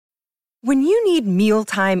When you need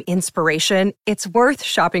mealtime inspiration, it's worth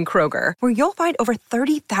shopping Kroger, where you'll find over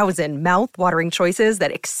 30,000 mouth-watering choices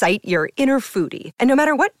that excite your inner foodie. And no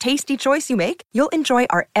matter what tasty choice you make, you'll enjoy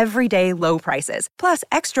our everyday low prices, plus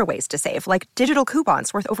extra ways to save, like digital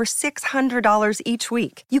coupons worth over $600 each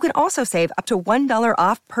week. You can also save up to $1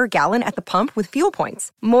 off per gallon at the pump with fuel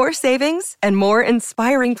points. More savings and more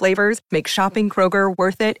inspiring flavors make shopping Kroger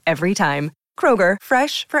worth it every time. Kroger,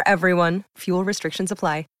 fresh for everyone. Fuel restrictions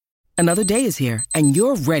apply. Another day is here, and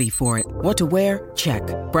you're ready for it. What to wear? Check.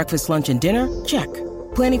 Breakfast, lunch, and dinner? Check.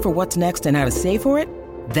 Planning for what's next and how to save for it?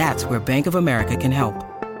 That's where Bank of America can help.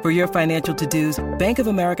 For your financial to-dos, Bank of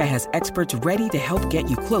America has experts ready to help get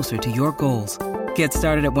you closer to your goals. Get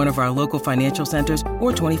started at one of our local financial centers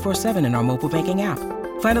or 24/7 in our mobile banking app.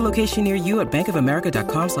 Find a location near you at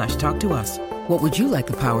bankofamerica.com/talktous. What would you like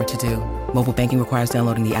the power to do? Mobile banking requires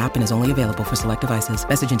downloading the app and is only available for select devices.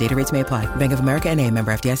 Message and data rates may apply. Bank of America N.A.,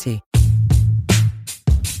 member FDIC.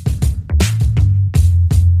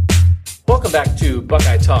 Welcome back to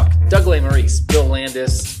Buckeye Talk. Doug Lesmerises, Bill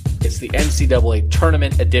Landis. It's the NCAA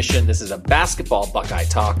Tournament Edition. This is a basketball Buckeye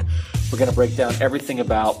Talk. We're going to break down everything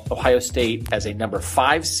about Ohio State as a number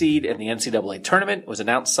 5 seed in the NCAA Tournament. It was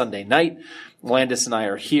announced Sunday night. Landis and I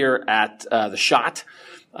are here at the Shot.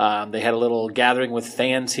 They had a little gathering with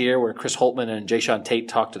fans here where Chris Holtmann and Jayshawn Tate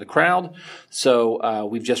talked to the crowd. So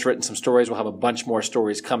we've just written some stories. We'll have a bunch more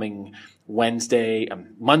stories coming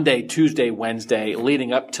Monday, Tuesday, Wednesday,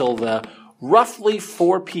 leading up till the roughly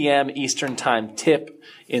 4 p.m. Eastern Time tip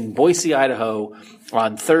in Boise, Idaho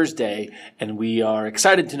on Thursday. And we are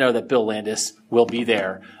excited to know that Bill Landis will be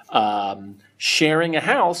there, sharing a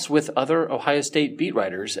house with other Ohio State beat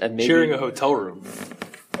writers and maybe sharing a hotel room.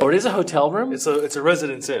 Oh, it is a hotel room? It's a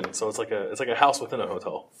residence inn, so it's like a house within a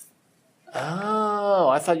hotel. Oh,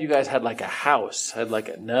 I thought you guys had like a house.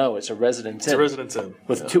 No, it's a residence inn. It's a residence inn.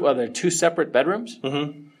 With are there 2 separate bedrooms?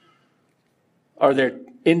 Mm-hmm. Are there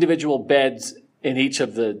individual beds in each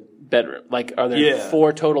of the bedroom? Like, are there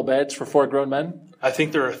 4 total beds for 4 grown men? I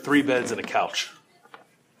think there are 3 beds and a couch.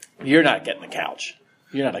 You're not getting a couch.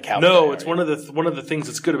 You're not a couch. No, guy, it's one of the things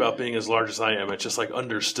that's good about being as large as I am. It's just like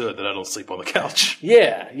understood that I don't sleep on the couch.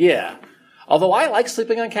 Yeah. Although I like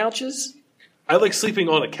sleeping on couches. I like sleeping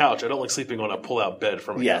on a couch. I don't like sleeping on a pull-out bed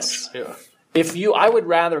from a couch. Yeah. I would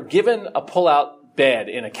rather, given a pull-out bed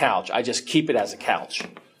in a couch, I just keep it as a couch.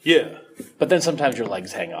 Yeah. But then sometimes your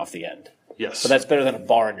legs hang off the end. Yes. But that's better than a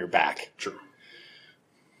bar on your back. True.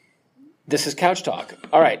 This is Couch Talk.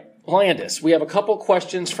 All right, Landis, we have a couple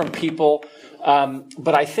questions from people,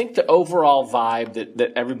 but I think the overall vibe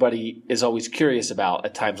that everybody is always curious about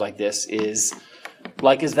at times like this is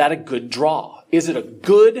that a good draw? Is it a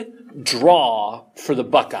good draw for the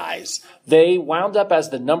Buckeyes? They wound up as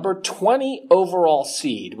the number 20 overall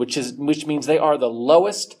seed, which means they are the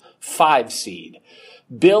lowest 5 seed.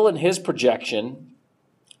 Bill, in his projection,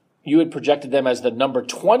 you had projected them as the number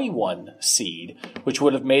 21 seed, which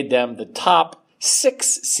would have made them the top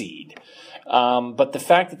 6 seed. But the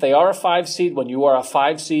fact that they are a 5 seed, when you are a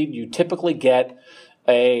 5 seed, you typically get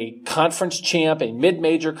a conference champ, a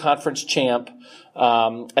mid-major conference champ,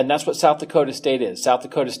 and that's what South Dakota State is. South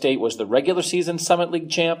Dakota State was the regular season Summit League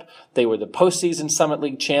champ. They were the postseason Summit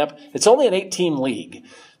League champ. It's only an 8-team league.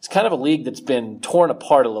 It's kind of a league that's been torn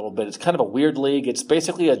apart a little bit. It's kind of a weird league. It's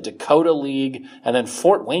basically a Dakota league, and then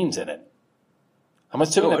Fort Wayne's in it. I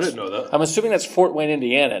didn't know that. I'm assuming that's Fort Wayne,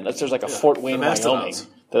 Indiana, unless there's like a Fort Wayne, Wyoming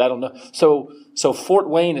that I don't know. So Fort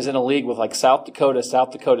Wayne is in a league with like South Dakota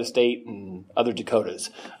State, and other Dakotas.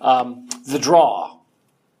 The draw.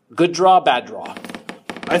 Good draw, bad draw.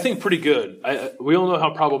 I think pretty good. We all know how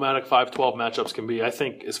problematic 5-12 matchups can be. I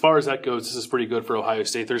think as far as that goes, this is pretty good for Ohio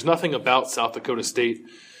State. There's nothing about South Dakota State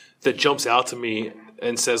that jumps out to me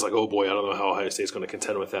and says, like, oh, boy, I don't know how Ohio State's going to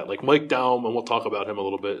contend with that. Like Mike Daum, and we'll talk about him a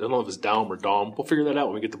little bit. I don't know if it's Daum or Daum. We'll figure that out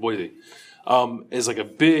when we get to Boise. Is like a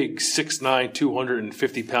big 6'9",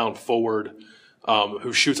 250-pound forward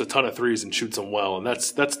who shoots a ton of threes and shoots them well. And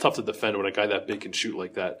that's tough to defend when a guy that big can shoot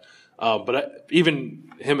like that. But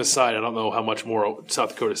even him aside, I don't know how much more South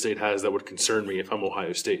Dakota State has that would concern me if I'm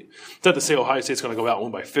Ohio State. It's not to say Ohio State's going to go out and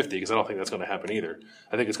win by 50, because I don't think that's going to happen either.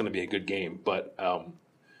 I think it's going to be a good game. But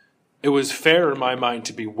it was fair in my mind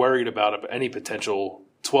to be worried about any potential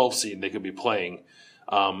 12 seed they could be playing.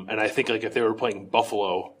 And I think like if they were playing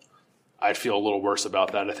Buffalo, I'd feel a little worse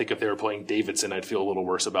about that. I think if they were playing Davidson, I'd feel a little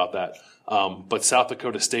worse about that. But South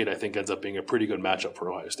Dakota State, I think, ends up being a pretty good matchup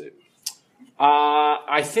for Ohio State.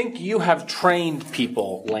 I think you have trained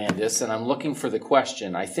people, Landis, and I'm looking for the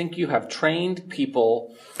question. I think you have trained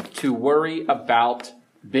people to worry about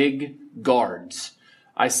big guards.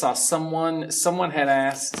 I saw someone had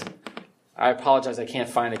asked, I apologize, I can't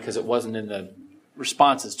find it because it wasn't in the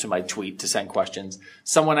responses to my tweet to send questions.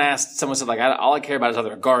 Someone said, like, all I care about is are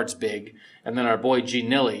their guards big. And then our boy G.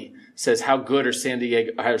 Nilly says, how good are San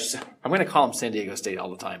Diego – I'm going to call them San Diego State all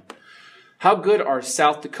the time. How good are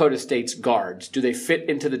South Dakota State's guards? Do they fit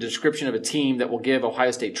into the description of a team that will give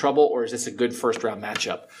Ohio State trouble, or is this a good first-round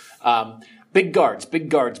matchup? Big guards,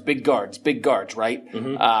 right?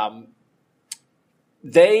 Mm-hmm.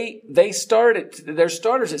 They started their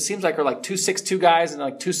starters. It seems like are like 2'6" guys and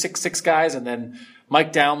like 2'6" guys, and then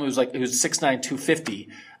Mike Down who's 6'9", 250.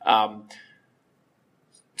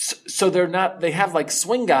 So they're not. They have like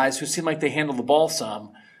swing guys who seem like they handle the ball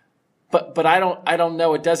some, but I don't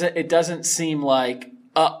know. It doesn't seem like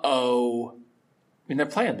I mean they're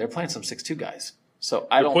playing some 6'2" guys. So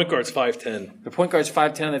I don't. The point guard's 5'10". The point guard's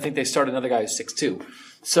 5'10", and I think they started another guy who's 6'2".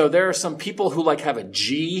 So there are some people who like have a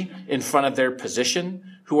G in front of their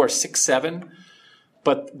position who are 6'7",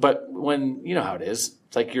 but when you know how it is,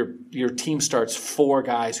 it's like your team starts 4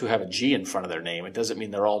 guys who have a G in front of their name. It doesn't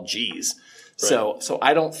mean they're all Gs. Right. So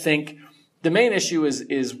I don't think the main issue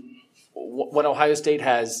is when Ohio State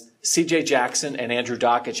has C.J. Jackson and Andrew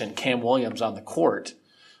Dockich and Cam Williams on the court,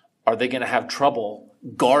 are they going to have trouble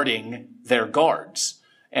guarding their guards?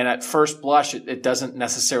 And at first blush, it doesn't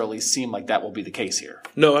necessarily seem like that will be the case here.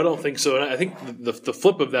 No, I don't think so. And I think the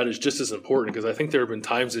flip of that is just as important, because I think there have been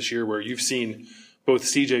times this year where you've seen both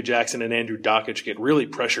C.J. Jackson and Andrew Dockich get really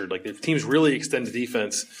pressured. Like the teams really extend the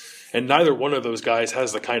defense, and neither one of those guys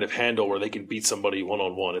has the kind of handle where they can beat somebody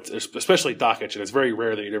one-on-one. It's especially Dockich, and it's very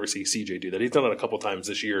rare that you'd ever see C.J. do that. He's done it a couple times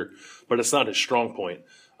this year, but it's not his strong point.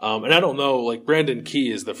 And I don't know, like Brandon Key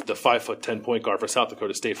is the 5'10" point guard for South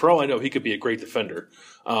Dakota State. For all I know, he could be a great defender.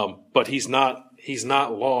 But he's not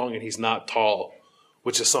long and he's not tall,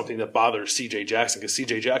 which is something that bothers C.J. Jackson, because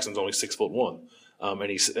C.J. Jackson's only 6'1".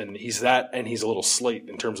 And he's that, and he's a little slight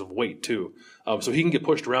in terms of weight too. So he can get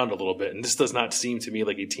pushed around a little bit. And this does not seem to me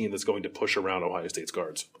like a team that's going to push around Ohio State's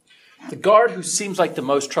guards. The guard who seems like the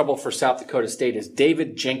most trouble for South Dakota State is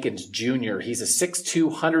David Jenkins Jr. He's a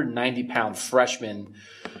 6'2", 190-pound freshman.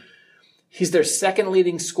 He's their second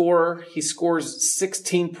leading scorer. He scores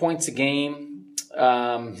 16 points a game.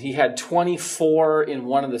 He had 24 in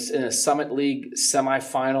in a Summit League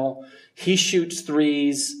semifinal. He shoots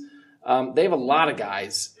threes. They have a lot of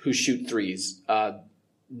guys who shoot threes.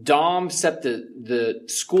 Dom set the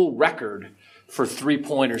school record for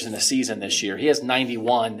three-pointers in a season this year. He has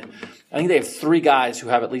 91. I think they have 3 guys who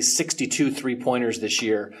have at least 62 three-pointers this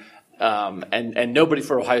year, and nobody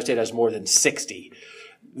for Ohio State has more than 60.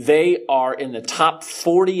 They are in the top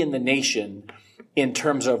 40 in the nation in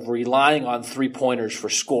terms of relying on three-pointers for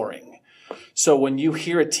scoring. So when you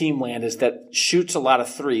hear a team, Landis, that shoots a lot of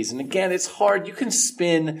threes, and again, it's hard. You can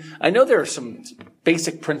spin. I know there are some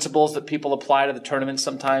basic principles that people apply to the tournament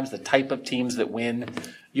sometimes, the type of teams that win.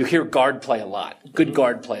 You hear guard play a lot, good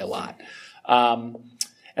guard play a lot.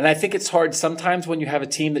 And I think it's hard sometimes when you have a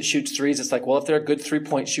team that shoots threes. It's like, well, if they're a good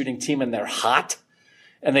three-point shooting team and they're hot,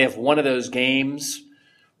 and they have one of those games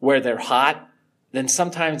where they're hot, then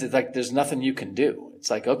sometimes it's like there's nothing you can do. It's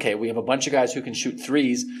like, okay, we have a bunch of guys who can shoot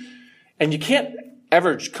threes, and you can't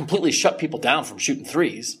ever completely shut people down from shooting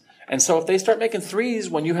threes. And so if they start making threes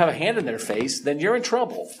when you have a hand in their face, then you're in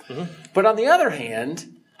trouble. Mm-hmm. But on the other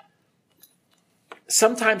hand,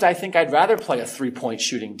 sometimes I think I'd rather play a three-point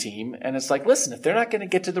shooting team. And it's like, listen, if they're not going to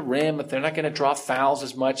get to the rim, if they're not going to draw fouls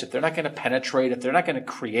as much, if they're not going to penetrate, if they're not going to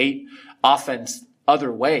create offense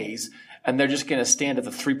other ways, and they're just going to stand at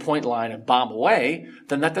the three-point line and bomb away,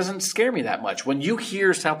 then that doesn't scare me that much. When you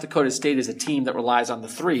hear South Dakota State is a team that relies on the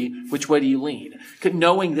three, which way do you lean?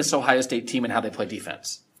 Knowing this Ohio State team and how they play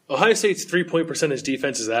defense. Ohio State's three-point percentage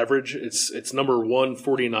defense is average. It's number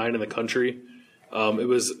 149 in the country. It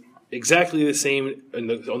was exactly the same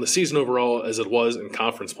on the season overall as it was in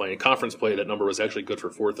conference play. In conference play, that number was actually good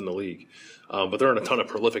for 4th in the league. But there aren't a ton of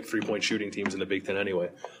prolific three-point shooting teams in the Big Ten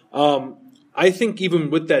anyway. I think even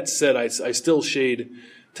with that said, I still shade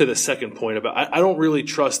to the second point about I don't really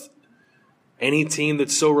trust any team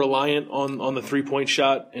that's so reliant on the three-point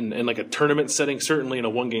shot in like a tournament setting. Certainly in a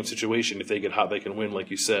one-game situation, if they get hot, they can win,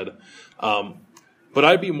 like you said. But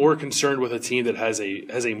I'd be more concerned with a team that has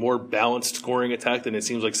a more balanced scoring attack than it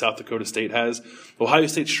seems like South Dakota State has. Ohio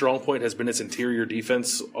State's strong point has been its interior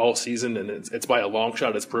defense all season, and it's by a long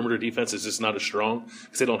shot. Its perimeter defense is just not as strong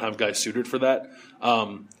because they don't have guys suited for that.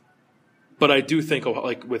 But I do think,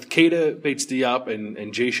 like with Keita Bates-Diop and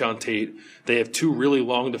Jayshawn Tate, they have 2 really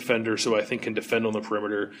long defenders who I think can defend on the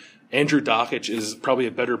perimeter. Andrew Dockich is probably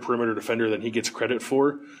a better perimeter defender than he gets credit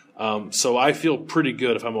for. So I feel pretty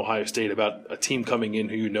good if I'm Ohio State about a team coming in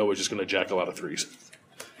who you know is just going to jack a lot of threes.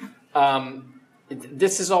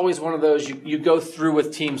 this is always one of those you go through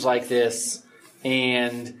with teams like this,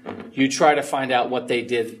 and you try to find out what they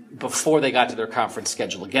did before they got to their conference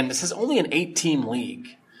schedule. Again, this is only an 8-team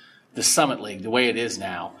league, the Summit League, the way it is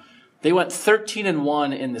now. They went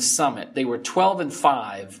 13-1 in the Summit. They were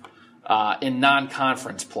 12-5 in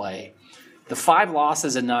non-conference play. The 5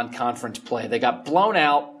 losses in non-conference play, they got blown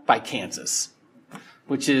out by Kansas,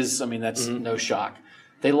 which is, that's no shock.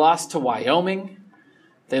 They lost to Wyoming.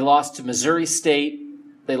 They lost to Missouri State.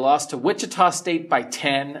 They lost to Wichita State by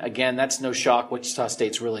 10. Again, that's no shock. Wichita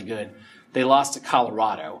State's really good. They lost to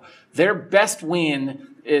Colorado. Their best win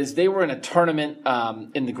is they were in a tournament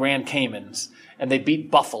in the Grand Caymans, and they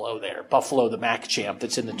beat Buffalo there. Buffalo, the MAC champ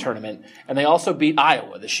that's in the tournament. And they also beat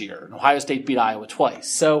Iowa this year. And Ohio State beat Iowa twice.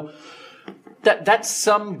 So that's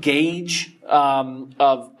some gauge of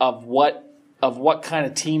what kind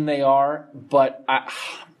of team they are. But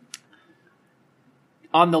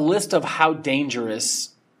on the list of how dangerous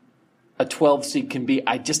a 12 seed can be,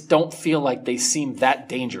 I just don't feel like they seem that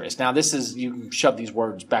dangerous. Now, this is, you can shove these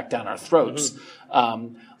words back down our throats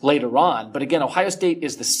later on. But again, Ohio State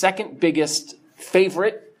is the second biggest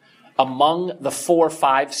favorite among the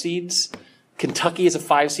 4-5 seeds. Kentucky is a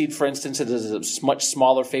 5 seed, for instance. It is a much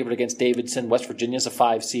smaller favorite against Davidson. West Virginia is a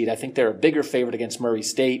 5 seed. I think they're a bigger favorite against Murray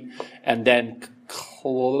State. And then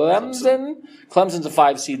Clemson's a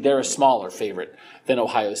 5 seed. They're a smaller favorite than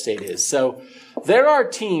Ohio State is. So there are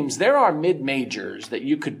teams, there are mid-majors that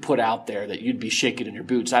you could put out there that you'd be shaking in your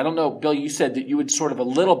boots. I don't know, Bill, you said that you had sort of a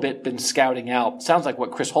little bit been scouting out. Sounds like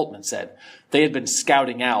what Chris Holtmann said. They had been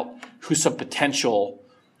scouting out who some potential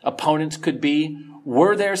opponents could be.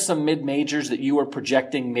 Were there some mid-majors that you were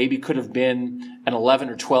projecting maybe could have been an 11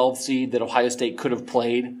 or 12 seed that Ohio State could have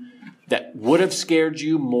played that would have scared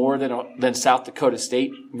you more than South Dakota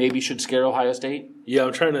State maybe should scare Ohio State? Yeah,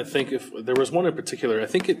 I'm trying to think if there was one in particular. I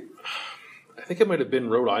think it might have been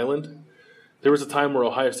Rhode Island. There was a time where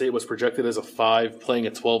Ohio State was projected as a 5 playing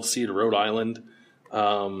a 12 seed Rhode Island.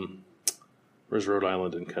 Where's Rhode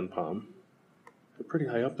Island in KenPom? They're pretty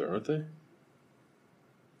high up there, aren't they?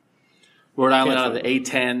 Rhode Island out of the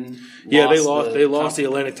A-10. Yeah, they lost the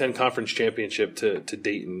Atlantic 10 Conference Championship to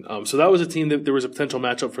Dayton. So that was a team that there was a potential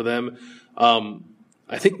matchup for them.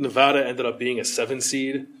 I think Nevada ended up being a 7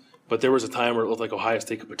 seed, but there was a time where it looked like Ohio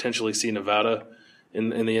State could potentially see Nevada in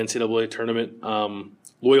the NCAA tournament.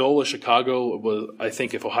 Loyola Chicago was, I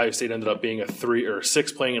think, if Ohio State ended up being a 3 or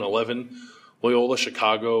 6 playing an 11, Loyola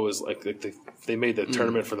Chicago is like they made the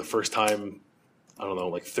tournament for the first time, I don't know,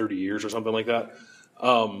 like 30 years or something like that.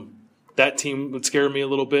 That team would scare me a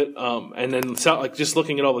little bit. And then just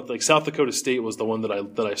looking at all South Dakota State was the one that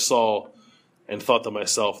I saw and thought to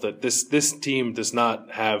myself that this team does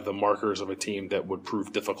not have the markers of a team that would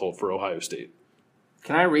prove difficult for Ohio State.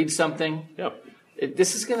 Can I read something? Yeah.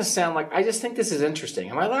 This is going to sound like, I just think this is interesting.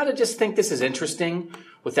 Am I allowed to just think this is interesting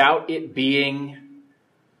without it being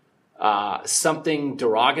something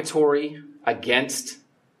derogatory against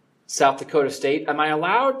South Dakota State? Am I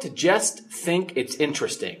allowed to just think it's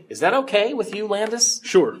interesting? Is that okay with you, Landis?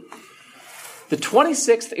 Sure. The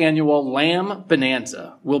 26th annual Lamb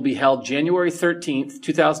Bonanza will be held January 13th,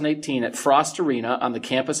 2018 at Frost Arena on the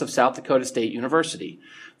campus of South Dakota State University.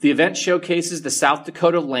 The event showcases the South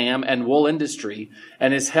Dakota lamb and wool industry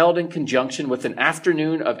and is held in conjunction with an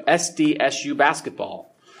afternoon of SDSU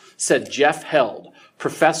basketball, said Jeff Held,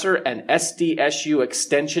 professor and SDSU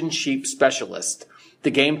Extension Sheep Specialist. The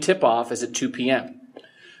game tip-off is at 2 p.m.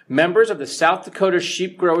 Members of the South Dakota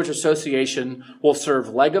Sheep Growers Association will serve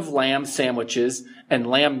leg of lamb sandwiches and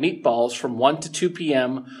lamb meatballs from 1 to 2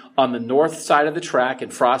 p.m. on the north side of the track in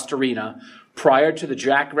Frost Arena prior to the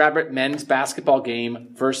Jackrabbit men's basketball game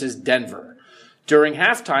versus Denver. During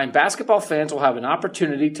halftime, basketball fans will have an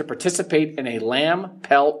opportunity to participate in a lamb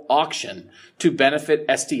pelt auction to benefit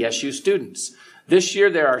SDSU students. This year,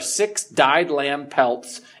 there are 6 dyed lamb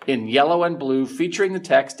pelts in yellow and blue featuring the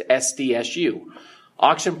text SDSU.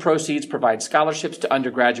 Auction proceeds provide scholarships to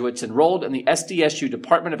undergraduates enrolled in the SDSU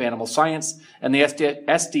Department of Animal Science and the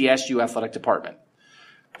SDSU Athletic Department.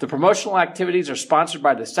 The promotional activities are sponsored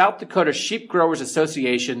by the South Dakota Sheep Growers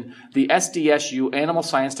Association, the SDSU Animal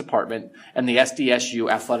Science Department, and the SDSU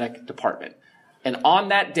Athletic Department. And on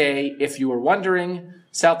that day, if you were wondering,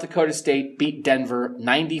 South Dakota State beat Denver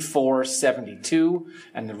 94-72.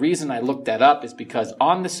 And the reason I looked that up is because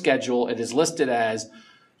on the schedule, it is listed as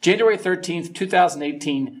January 13th,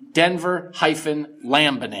 2018,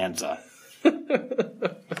 Denver-Lamb Bonanza.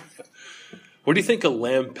 What do you think a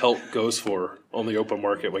lamb pelt goes for on the open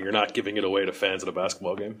market when you're not giving it away to fans at a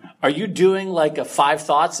basketball game? Are you doing like a 5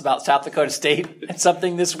 thoughts about South Dakota State and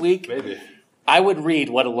something this week? Maybe. I would read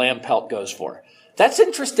what a lamb pelt goes for. That's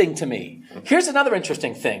interesting to me. Here's another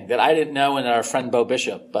interesting thing that I didn't know, and our friend Bo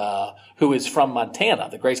Bishop, who is from Montana,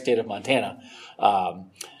 the great state of Montana,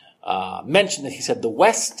 mentioned that he said the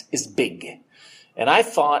West is big. And I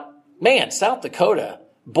thought, man, South Dakota,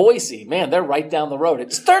 Boise, man, they're right down the road.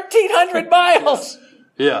 It's 1,300 miles.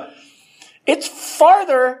 Yeah. It's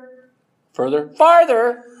farther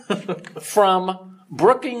from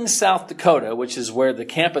Brookings, South Dakota, which is where the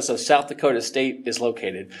campus of South Dakota State is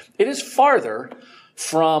located. It is farther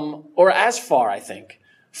from, or as far, I think,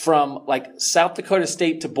 from like South Dakota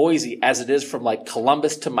State to Boise as it is from like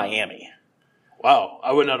Columbus to Miami. Wow.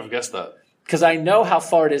 I would not have guessed that. Because I know how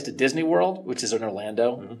far it is to Disney World, which is in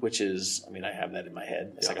Orlando, which is, I mean, I have that in my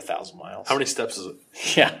head. It's like 1,000 miles. How many steps is it?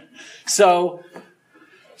 Yeah. So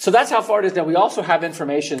that's how far it is. Now we also have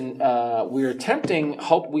information. We're attempting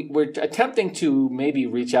to maybe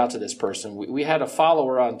reach out to this person. We had a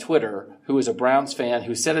follower on Twitter who is a Browns fan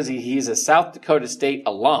who said he's a South Dakota State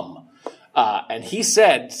alum. And he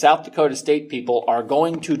said South Dakota State people are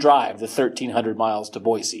going to drive the 1,300 miles to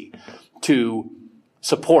Boise to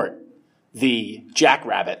support the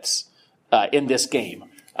Jackrabbits in this game.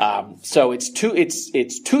 So it's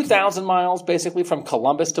 2,000 miles basically from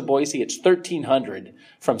Columbus to Boise. It's 1,300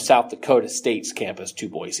 from South Dakota State's campus to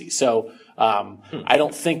Boise. So I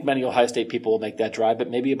don't think many Ohio State people will make that drive, but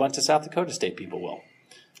maybe a bunch of South Dakota State people will.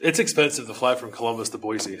 It's expensive to fly from Columbus to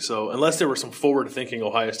Boise. So unless there were some forward-thinking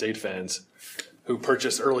Ohio State fans who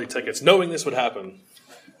purchased early tickets knowing this would happen,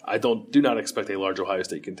 I do not expect a large Ohio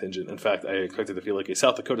State contingent. In fact, I expect it to feel like a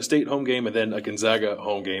South Dakota State home game and then a Gonzaga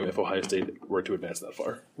home game if Ohio State were to advance that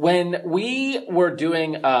far. When we were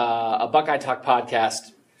doing a Buckeye Talk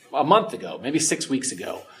podcast a month ago, maybe 6 weeks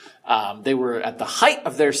ago, they were at the height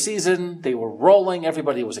of their season. They were rolling.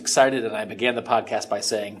 Everybody was excited. And I began the podcast by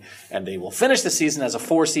saying, and they will finish the season as a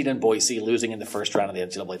 4 seed in Boise, losing in the first round of the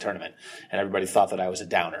NCAA tournament. And everybody thought that I was a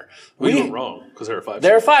downer. We were wrong because they're a 5 seed.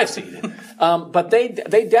 They're a 5 seed. But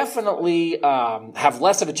they definitely have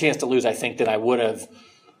less of a chance to lose, I think, than I would have.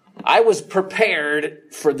 I was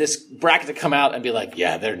prepared for this bracket to come out and be like,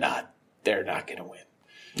 yeah, they're not going to win.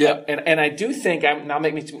 Yeah, and I do think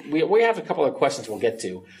we have a couple of questions we'll get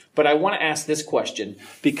to, but I want to ask this question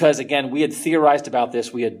because again we had theorized about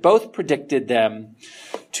this. We had both predicted them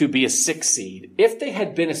to be a 6 seed. If they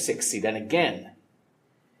had been a 6 seed, and again,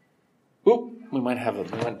 we might be able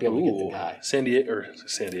to get the guy. San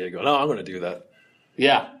Diego. No, I'm going to do that.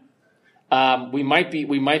 Yeah, we might be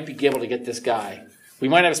able to get this guy. We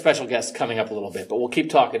might have a special guest coming up a little bit, but we'll keep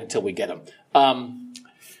talking until we get him.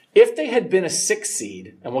 If they had been a 6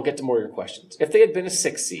 seed, and we'll get to more of your questions. If they had been a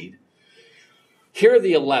 6 seed, here are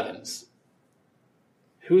the 11s.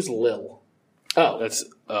 Who's Lil? Oh. That's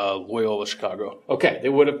Loyola Chicago. Okay, they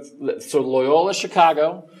would have. So Loyola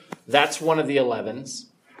Chicago, that's one of the 11s.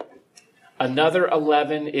 Another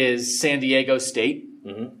 11 is San Diego State.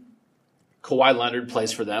 Mm-hmm. Kawhi Leonard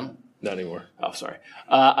plays for them. Not anymore. Oh, sorry.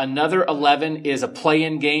 Another 11 is a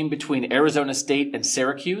play-in game between Arizona State and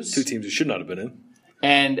Syracuse. 2 teams who should not have been in.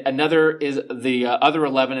 And another is the other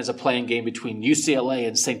 11 is a playing game between UCLA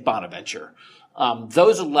and St. Bonaventure.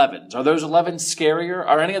 Those 11s, are those 11s scarier?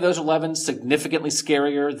 Are any of those 11s significantly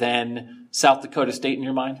scarier than South Dakota State in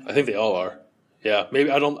your mind? I think they all are. Yeah, maybe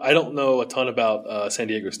I don't know a ton about San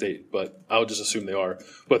Diego State, but I would just assume they are.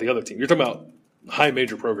 But the other team, you're talking about high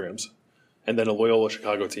major programs, and then a Loyola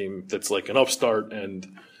Chicago team that's like an upstart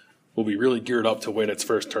and will be really geared up to win its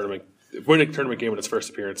first tournament. Winning a tournament game in its first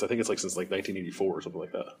appearance, I think it's like since like 1984 or something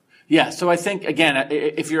like that. Yeah, so I think again,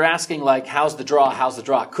 if you're asking like how's the draw,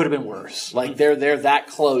 it could have been worse. Like they're that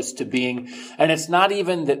close to being, and it's not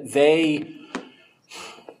even that they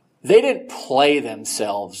didn't play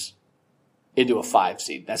themselves into a 5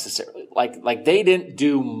 seed necessarily. Like they didn't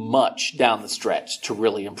do much down the stretch to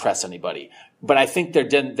really impress anybody. But I think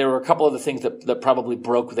there were a couple of the things that probably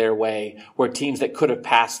broke their way where teams that could have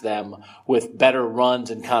passed them with better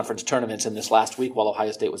runs in conference tournaments in this last week while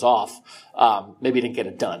Ohio State was off, maybe didn't get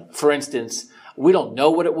it done. For instance, we don't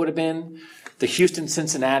know what it would have been. The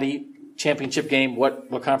Houston-Cincinnati championship game,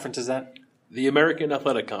 what conference is that? The American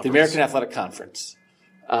Athletic Conference. The American Athletic Conference.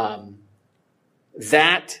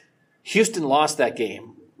 Houston lost that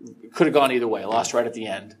game. Could have gone either way. Lost right at the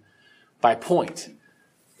end by a point.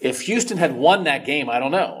 If Houston had won that game, I don't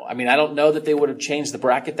know. I mean, I don't know that they would have changed the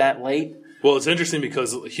bracket that late. Well, it's interesting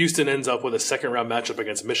because Houston ends up with a second-round matchup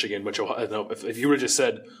against Michigan, which if you would have just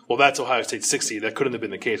sauld, well, that's Ohio State's 6 seed, that couldn't have been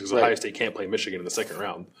the case because Ohio State can't play Michigan in the second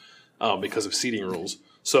round because of seeding rules.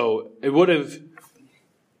 So it wouldn't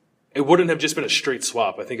have just been a straight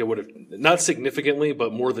swap. I think it would have, not significantly,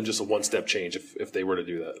 but more than just a one-step change if they were to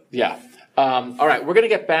do that. Yeah. All right, we're going to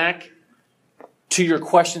get back to your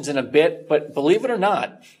questions in a bit, but believe it or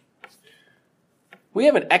not, we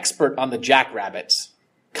have an expert on the Jackrabbits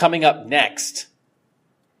coming up next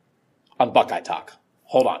on Buckeye Talk.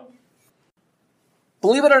 Hold on.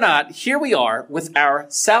 Believe it or not, here we are with our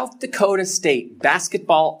South Dakota State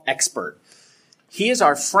basketball expert. He is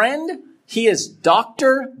our friend. He is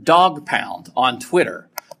Dr. Dog Pound on Twitter.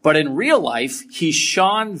 But in real life, he's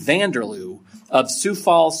Sean Vanderloo of Sioux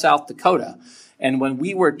Falls, South Dakota. And when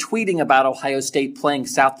we were tweeting about Ohio State playing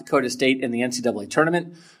South Dakota State in the NCAA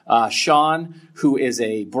tournament, Sean, who is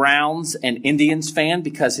a Browns and Indians fan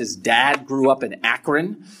because his dad grew up in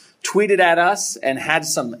Akron, tweeted at us and had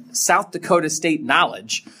some South Dakota State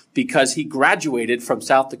knowledge because he graduated from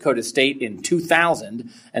South Dakota State in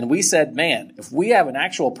 2000. And we said, man, if we have an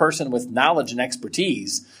actual person with knowledge and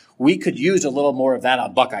expertise, we could use a little more of that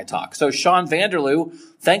on Buckeye Talk. So Sean Vanderloo,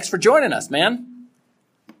 thanks for joining us, man.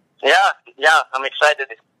 Yeah, I'm excited.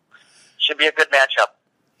 Should be a good matchup.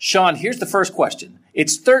 Sean, here's the first question.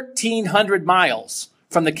 It's 1,300 miles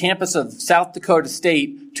from the campus of South Dakota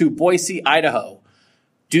State to Boise, Idaho.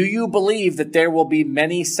 Do you believe that there will be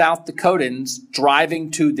many South Dakotans driving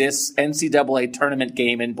to this NCAA tournament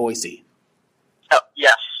game in Boise? Oh,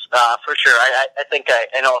 yes, for sure. I think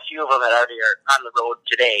I know a few of them that already are on the road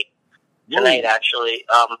tonight, actually.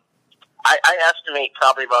 I estimate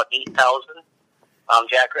probably about 8,000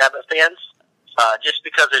 Jackrabbit fans, just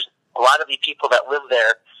because there's a lot of the people that live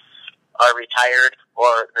there are retired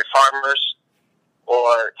or they're farmers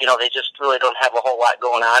or, they just really don't have a whole lot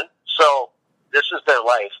going on. So this is their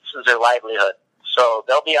life. This is their livelihood. So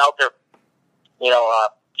they'll be out there,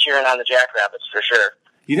 cheering on the Jackrabbits for sure.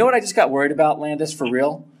 You know what I just got worried about, Landis, for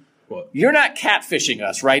real? What? You're not catfishing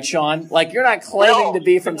us, right, Sean? Like, you're not claiming to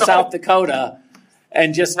be from South Dakota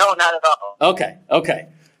and just... No, not at all. Okay.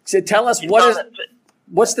 So tell us,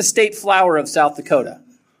 what's the state flower of South Dakota?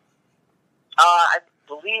 I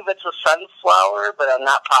believe it's a sunflower, but I'm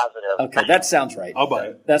not positive. Okay, that sounds right. I'll buy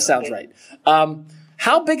it. That sounds right.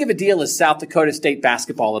 How big of a deal is South Dakota State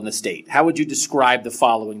basketball in the state? How would you describe the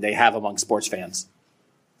following they have among sports fans?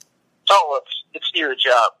 Oh, it's huge.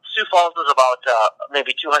 Sioux Falls is about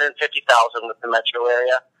maybe 250,000 with the metro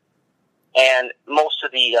area, and most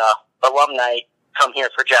of the alumni come here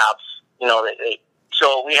for jobs.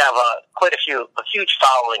 So we have quite a huge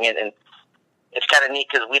following, and it's kind of neat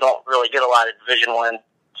because we don't really get a lot of Division I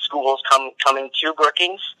schools coming to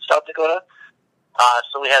Brookings, South Dakota.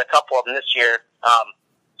 So we had a couple of them this year.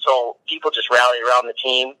 So people just rally around the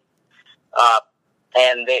team,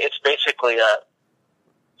 and it's basically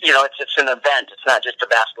it's an event. It's not just a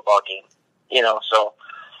basketball game, So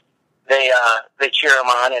they cheer them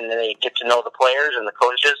on, and they get to know the players and the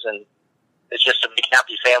coaches, and it's just a big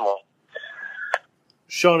happy family.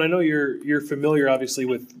 Sean, I know you're familiar, obviously,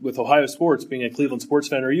 with Ohio sports, being a Cleveland sports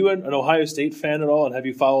fan. Are you an Ohio State fan at all, and have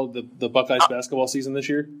you followed the Buckeyes basketball season this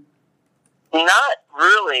year? Not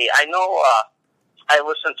really. I know I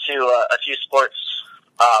listen to a few sports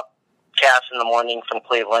casts in the morning from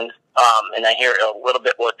Cleveland, and I hear a little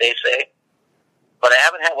bit what they say. But I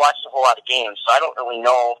haven't watched a whole lot of games, so I don't really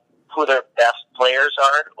know who their best players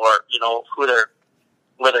are or,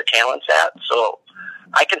 where their talent's at. So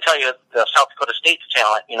I can tell you the South Dakota State's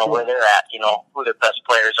talent, where they're at, who their best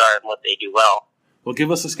players are and what they do well. Well,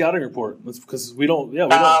 give us a scouting report, because we don't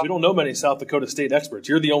know many South Dakota State experts.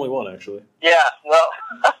 You're the only one, actually. Yeah, well,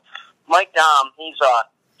 Mike Dahm,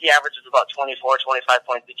 he averages about 24, 25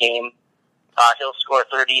 points a game. He'll score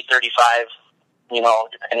 30, 35,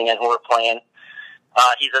 depending on who we're playing.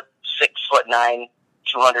 He's a 6'9",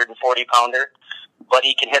 240-pounder, but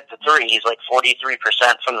he can hit the three. He's like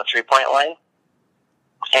 43% from the three-point line.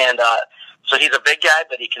 And so he's a big guy,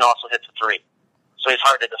 but he can also hit the three. So he's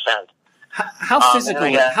hard to defend.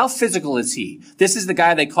 How physical is he? This is the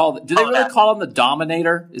guy they call. Do they really call him the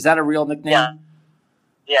Dominator? Is that a real nickname?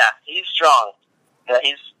 Yeah, he's strong. Yeah,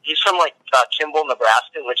 he's from Kimball,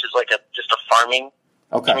 Nebraska, which is just a farming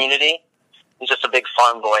community. He's just a big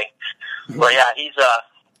farm boy. But yeah, he's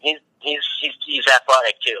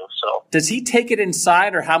athletic too. So does he take it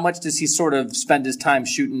inside, or how much does he sort of spend his time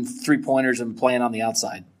shooting 3-pointers and playing on the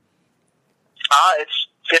outside? It's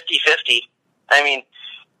 50-50. I mean,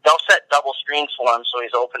 they'll set double screens for him so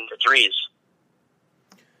he's open for threes.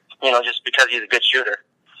 Just because he's a good shooter.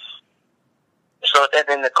 So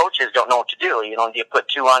then the coaches don't know what to do. Do you put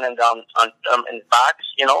two on him down in the box,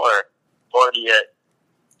 or do you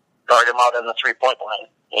guard him out on the 3-point line?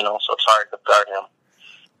 So it's hard to guard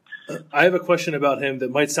him. I have a question about him that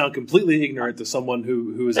might sound completely ignorant to someone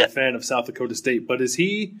who is a fan of South Dakota State, but is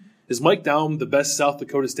Mike Dahm the best South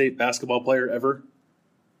Dakota State basketball player ever?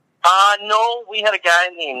 No, we had a guy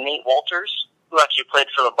named Nate Walters who actually played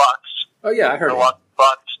for the Bucks, Oh, yeah, I heard him. Milwaukee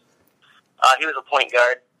Bucks. He was a point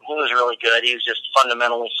guard. He was really good. He was just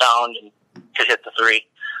fundamentally sound and could hit the three.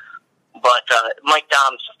 But Mike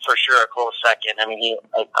Dom's for sure a close second. I mean,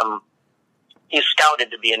 he's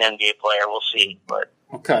scouted to be an NBA player. We'll see. But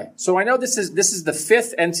okay, so I know this is the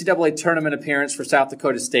 5th NCAA tournament appearance for South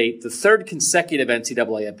Dakota State, the 3rd consecutive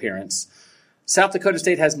NCAA appearance. South Dakota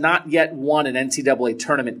State has not yet won an NCAA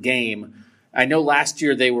tournament game. I know last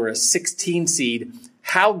year they were a 16 seed.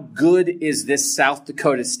 How good is this South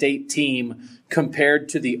Dakota State team compared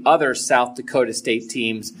to the other South Dakota State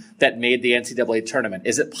teams that made the NCAA tournament?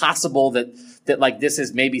 Is it possible that like this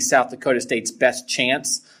is maybe South Dakota State's best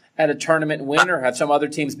chance at a tournament win, or have some other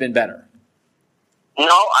teams been better?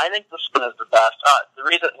 no, I think this one is the best. The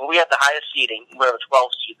reason we have the highest seeding, we have a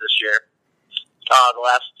 12 seed this year. The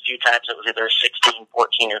last few times it was either 16,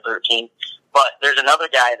 14, or 13. But there's another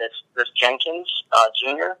guy that's Jenkins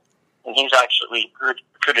Jr., and he's actually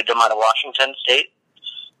recruited him out of Washington State,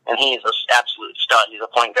 and he's an absolute stud. He's a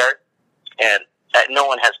point guard, and no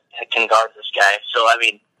one can guard this guy. So I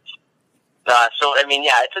mean,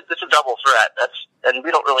 yeah, it's a double threat. And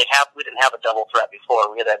we didn't have a double threat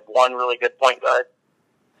before. We had one really good point guard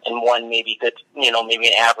and one maybe good, maybe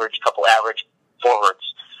an couple average forwards.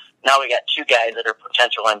 Now we got 2 guys that are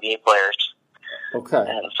potential NBA players. Okay.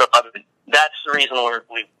 And so that's the reason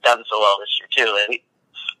we've done so well this year too. And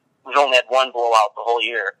we've only had one blowout the whole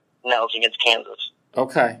year, and that was against Kansas.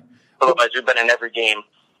 Okay. Otherwise, we've been in every game.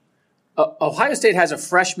 Ohio State has a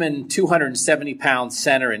freshman 270-pound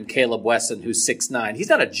center in Caleb Wesson who's 6'9". He's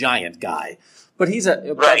not a giant guy, but he's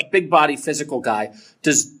a big body physical guy.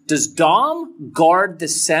 Does Dom guard the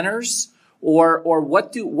centers, or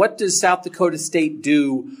what does South Dakota State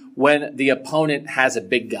do when the opponent has a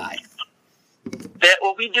big guy?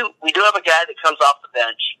 We do have a guy that comes off the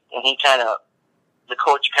bench, and the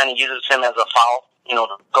coach kind of uses him as a foul, to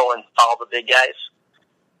go and foul the big guys.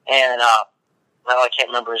 And I can't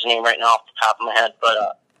remember his name right now off the top of my head,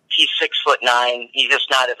 but he's 6'9". He's just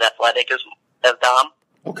not as athletic as Dom.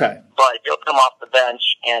 Okay. But he'll come off the bench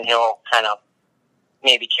and he'll kind of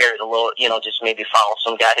maybe carry the load, just maybe foul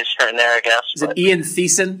some guys here and there, I guess. Is it Ian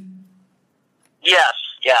Thiessen? Yes,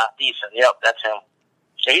 yeah, Thiessen. Yep, that's him.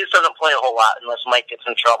 So he just doesn't play a whole lot unless Mike gets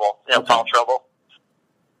in trouble, foul trouble.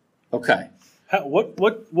 Okay.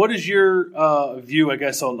 What is your view, I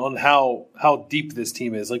guess, on how deep this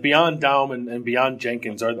team is? Like beyond Daum and beyond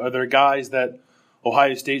Jenkins, are there guys that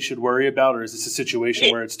Ohio State should worry about, or is this a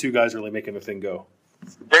situation where it's 2 guys really making the thing go?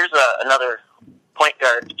 There's another point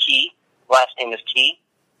guard, Key. Last name is Key.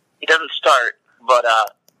 He doesn't start, but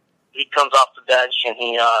he comes off the bench and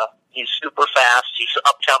he's super fast. He's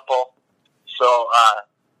up tempo, so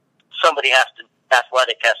somebody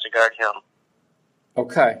athletic has to guard him.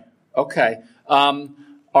 Okay.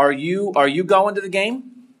 Are you going to the game?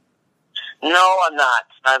 No, I'm not.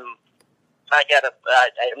 I'm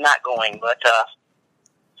not going, but I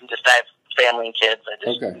have family and kids.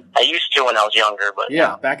 I used to when I was younger, but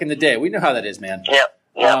yeah, back in the day, we know how that is, man.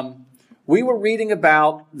 Yeah. We were reading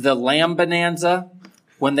about the Lamb Bonanza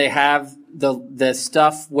when they have the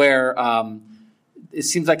stuff where it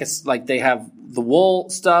seems like they have the wool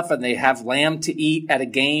stuff and they have lamb to eat at a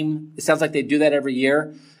game. It sounds like they do that every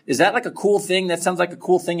year. Is that like a cool thing? That sounds like a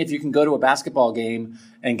cool thing if you can go to a basketball game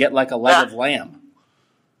and get like a leg of lamb.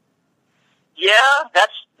 Yeah,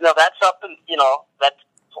 that's up in,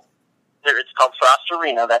 it's called Frost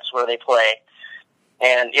Arena. That's where they play.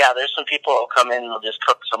 And yeah, there's some people who'll come in and they'll just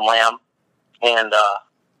cook some lamb and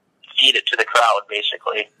feed it to the crowd,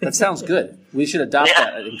 basically. That sounds good. We should adopt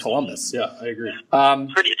that in Columbus. Yeah, I agree.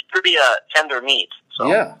 It's pretty tender meat. So.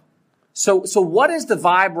 Yeah. So what is the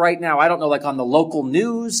vibe right now? I don't know, like on the local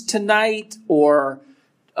news tonight, or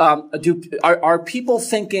are people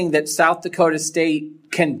thinking that South Dakota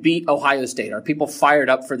State can beat Ohio State? Are people fired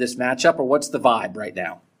up for this matchup, or what's the vibe right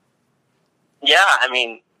now? Yeah, I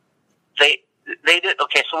mean, they did.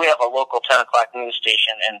 Okay, so we have a local 10 o'clock news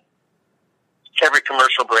station, and every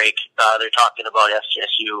commercial break, they're talking about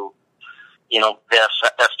SDSU, this,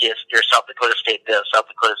 SDS, or South Dakota State this, South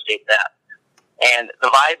Dakota State that. And the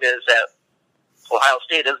vibe is that Ohio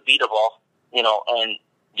State is beatable, and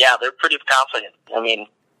yeah, they're pretty confident. I mean,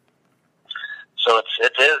 so it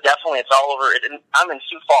is definitely, it's all over. I'm in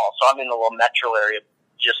Sioux Falls, so I'm in the little metro area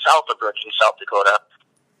just south of Brookings, South Dakota,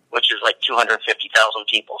 which is like 250,000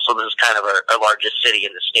 people. So this is kind of our largest city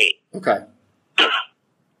in the state. Okay.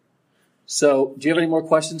 So do you have any more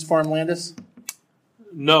questions for him, Landis?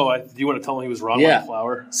 No, do you want to tell him he was wrong about the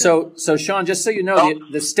flower? So Sean, just so you know,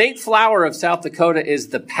 the state flower of South Dakota is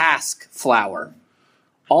the Pask flower,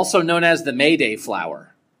 also known as the Mayday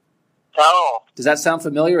flower. Oh. Does that sound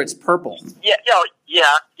familiar? It's purple. Yeah.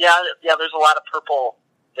 There's a lot of purple.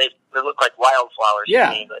 They look like wildflowers to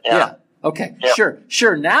me. But yeah. Okay. Yep.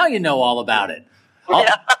 Sure. Now you know all about it.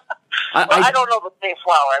 I don't know the state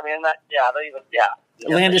flower. I mean,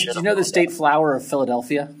 Landis, do you know the state flower of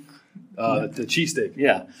Philadelphia? The cheesesteak.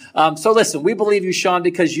 Yeah. So listen, we believe you, Sean,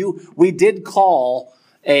 because we did call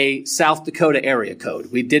a South Dakota area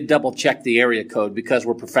code. We did double check the area code because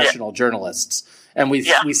we're professional journalists, and we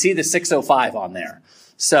see the 605 on there.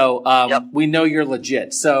 So we know you're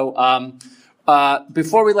legit. So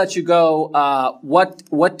before we let you go,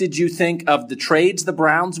 what did you think of the trades the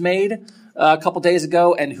Browns made a couple days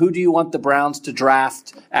ago, and who do you want the Browns to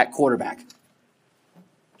draft at quarterback?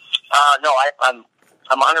 No, I'm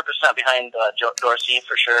 100% behind Dorsey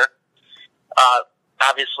for sure.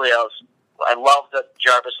 Obviously, I love the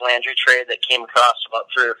Jarvis Landry trade that came across about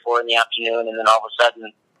 3 or 4 in the afternoon, and then all of a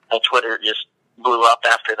sudden, Twitter just blew up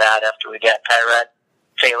after that. After we got Tyrod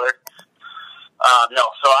Taylor,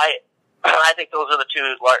 so I think those are the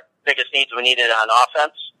 2 biggest needs we needed on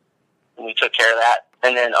offense, and we took care of that.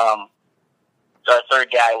 And then the third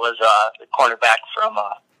guy was the cornerback from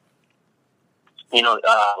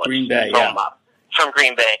Green Bay, from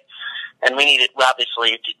Green Bay, and we needed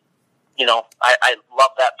obviously to, I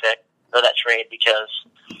love that pick or that trade because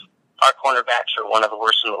our cornerbacks are one of the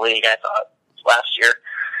worst in the league. I thought last year,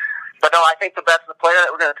 but no, I think the player that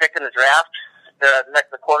we're going to pick in the draft,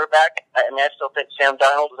 the quarterback. I mean, I still think Sam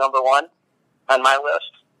Darnold is number 1 on my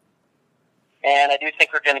list, and I do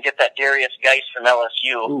think we're going to get that Darius Geis from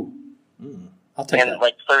LSU. Ooh. I'll take that.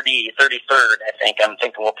 Like 33rd, I think. I'm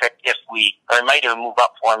thinking we'll pick I might even move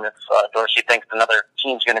up for him if Dorsey thinks another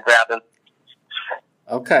team's going to grab him.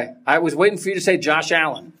 Okay. I was waiting for you to say Josh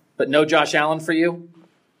Allen, but no Josh Allen for you?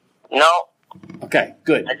 No. Okay,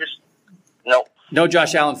 good. Nope. No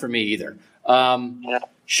Josh Allen for me either.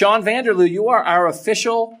 Sean Vanderloo, you are our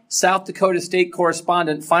official South Dakota State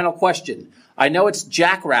correspondent. Final question. I know it's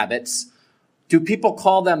Jackrabbits. Do people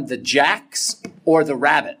call them the Jacks or the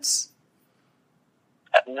Rabbits?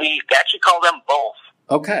 We actually call them both.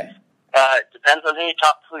 Okay. It depends on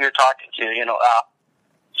who you're talking to.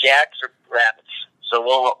 Jacks or Rabbits. So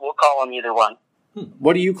we'll call them either one.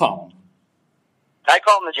 What do you call them? I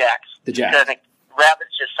call them the Jacks. The Jacks. Because I think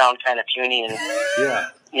Rabbits just sound kind of puny and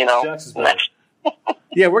Jacks is better.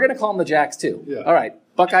 Yeah, we're going to call them the Jacks too. Yeah. All right.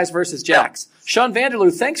 Buckeyes versus Jacks. Yeah. Sean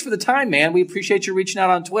Vanderloo, thanks for the time, man. We appreciate you reaching out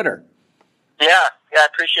on Twitter. Yeah, I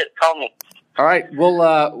appreciate it. Call me. All right.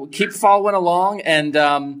 We'll keep following along, and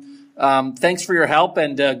thanks for your help,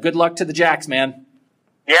 and good luck to the Jacks, man.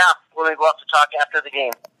 Yeah, we'll go up to talk after the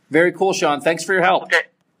game. Very cool, Sean. Thanks for your help. Okay.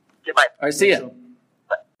 Goodbye. All right, see you.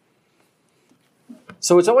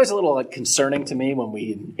 So it's always a little concerning to me when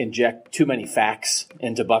we inject too many facts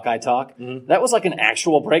into Buckeye Talk. Mm-hmm. That was like an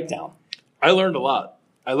actual breakdown. I learned a lot,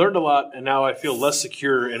 and now I feel less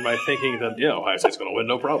secure in my thinking that, Ohio State's going to win,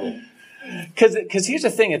 no problem. Because here's the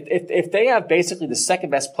thing. If they have basically the second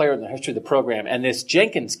best player in the history of the program, and this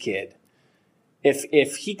Jenkins kid,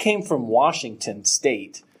 if he came from Washington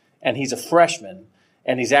State and he's a freshman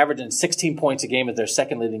and he's averaging 16 points a game as their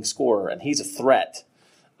second leading scorer and he's a threat,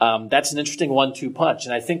 that's an interesting 1-2 punch.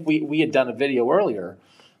 And I think we had done a video earlier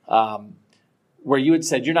where you had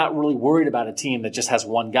said you're not really worried about a team that just has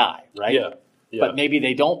one guy, right? Yeah. But maybe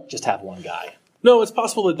they don't just have one guy. No, it's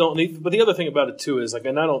possible they don't need. But the other thing about it too is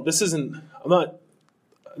This isn't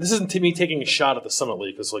to me taking a shot at the Summit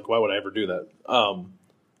League because why would I ever do that?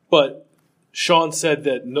 But Sean said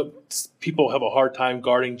that people have a hard time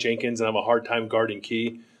guarding Jenkins and have a hard time guarding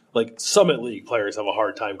Key. Summit League players have a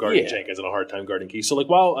hard time guarding Jenkins and a hard time guarding Key. So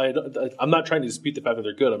while I'm not trying to dispute the fact that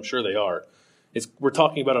they're good, I'm sure they are. We're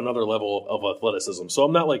talking about another level of athleticism. So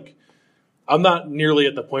I'm not nearly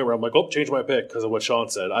at the point where I'm change my pick because of what Sean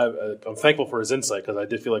said. I'm thankful for his insight because I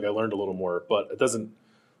did feel like I learned a little more, but it doesn't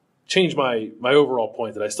change my overall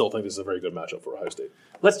point that I still think this is a very good matchup for Ohio State.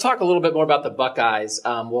 Let's talk a little bit more about the Buckeyes.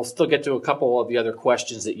 We'll still get to a couple of the other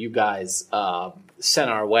questions that you guys sent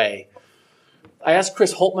our way. I asked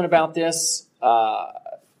Chris Holtmann about this.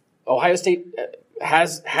 Ohio State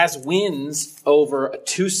has wins over a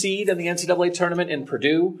 2 seed in the NCAA tournament in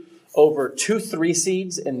Purdue, over 2 3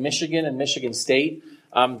 seeds in Michigan and Michigan State.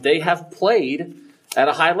 They have played at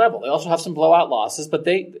a high level. They also have some blowout losses, but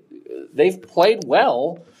they've played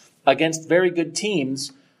well against very good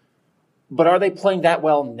teams. But are they playing that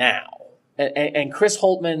well now? And Chris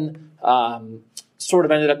Holtmann sort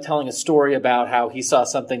of ended up telling a story about how he saw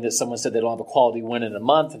something that someone said they don't have a quality win in a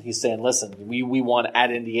month, and he's saying, listen, we won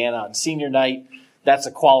at Indiana on senior night. That's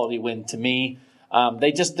a quality win to me.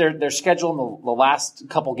 Their schedule in the last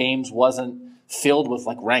couple games wasn't filled with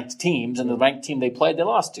like ranked teams, and the ranked team they played, they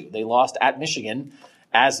lost to. They lost at Michigan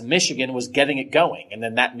as Michigan was getting it going. And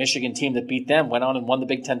then that Michigan team that beat them went on and won the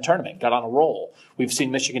Big Ten tournament, got on a roll. We've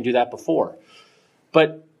seen Michigan do that before.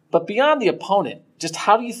 But beyond the opponent, just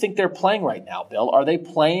how do you think they're playing right now, Bill? Are they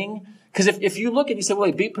playing? Because if you look and you say, well,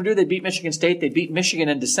 they beat Purdue, they beat Michigan State, they beat Michigan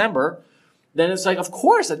in December, then it's like, of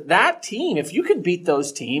course, that team, if you can beat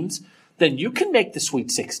those teams, then you can make the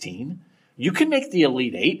Sweet 16. You can make the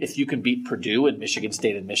Elite Eight if you can beat Purdue and Michigan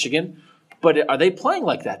State and Michigan. But are they playing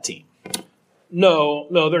like that team? No,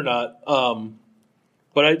 they're not.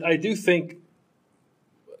 But I do think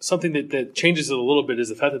something that changes it a little bit is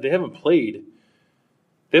the fact that they haven't played.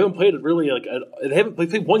 They haven't played it really they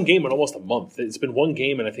played one game in almost a month. It's been one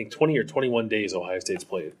game in I think 20 or 21 days Ohio State's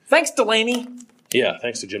played. Thanks, Delaney. Yeah,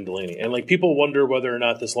 thanks to Jim Delaney. And people wonder whether or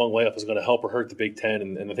not this long layoff is going to help or hurt the Big Ten.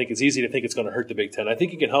 And I think it's easy to think it's going to hurt the Big Ten. I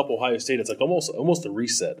think it can help Ohio State. It's like almost a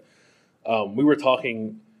reset. We were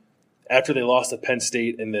talking after they lost to Penn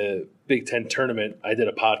State in the Big Ten tournament. I did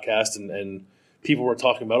a podcast and people were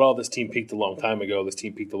talking about, oh, this team peaked a long time ago. This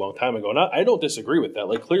team peaked a long time ago. And I don't disagree with that.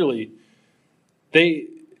 Like clearly, they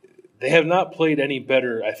have not played any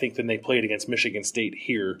better, I think, than they played against Michigan State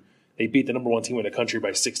here. They beat the number one team in the country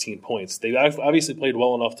by 16 points. They obviously played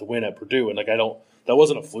well enough to win at Purdue, and that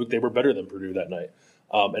wasn't a fluke. They were better than Purdue that night,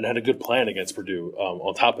 and had a good plan against Purdue.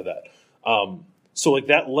 On top of that, so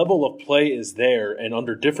that level of play is there, and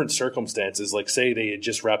under different circumstances, like say they had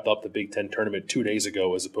just wrapped up the Big Ten tournament 2 days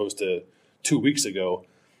ago as opposed to 2 weeks ago,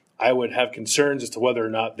 I would have concerns as to whether or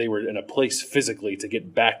not they were in a place physically to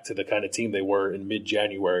get back to the kind of team they were in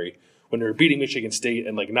mid-January when they were beating Michigan State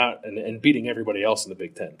and beating everybody else in the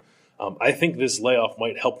Big Ten. I think this layoff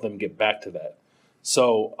might help them get back to that.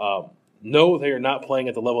 So, no, they are not playing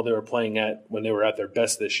at the level they were playing at when they were at their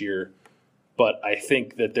best this year. But I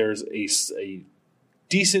think that there's a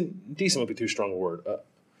decent might be too strong a word,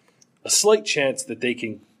 a slight chance that they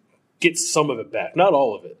can get some of it back, not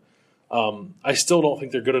all of it. I still don't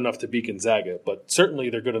think they're good enough to beat Gonzaga, but certainly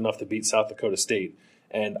they're good enough to beat South Dakota State.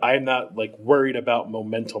 And I'm not worried about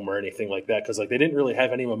momentum or anything like that because they didn't really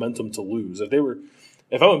have any momentum to lose.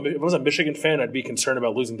 If I was a Michigan fan, I'd be concerned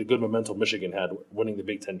about losing the good momentum Michigan had winning the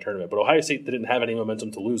Big Ten tournament. But Ohio State didn't have any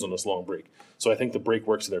momentum to lose on this long break. So I think the break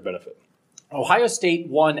works to their benefit. Ohio State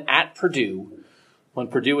won at Purdue when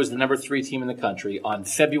Purdue was the number 3 team in the country on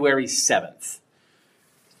February 7th.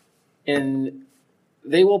 And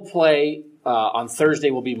they will play on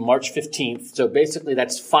Thursday will be March 15th. So basically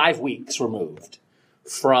that's 5 weeks removed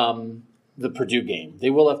from the Purdue game. They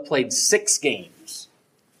will have played 6 games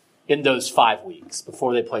in those 5 weeks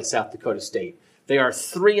before they play South Dakota State. They are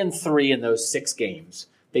 3-3 in those 6 games.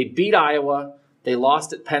 They beat Iowa. They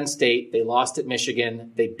lost at Penn State. They lost at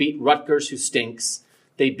Michigan. They beat Rutgers, who stinks.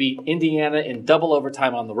 They beat Indiana in double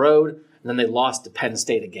overtime on the road, and then they lost to Penn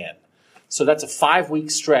State again. So that's a 5-week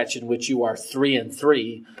stretch in which you are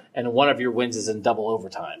 3-3, and one of your wins is in double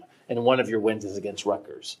overtime, and one of your wins is against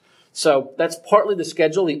Rutgers. So that's partly the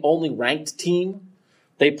schedule. The only ranked team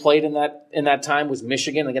they played in that time was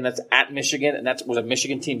Michigan. Again, that's at Michigan, and that was a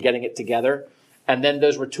Michigan team getting it together. And then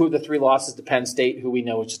those were 2 of the 3 losses to Penn State, who we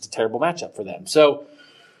know is just a terrible matchup for them. So,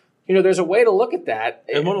 there's a way to look at that.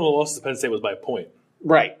 And one of the losses to Penn State was by a point.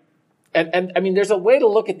 Right. And I mean, there's a way to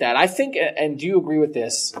look at that. I think, and do you agree with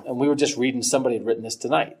this? And we were just reading, somebody had written this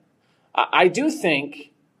tonight. I do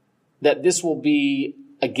think that this will be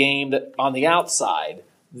a game that on the outside,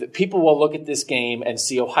 that people will look at this game and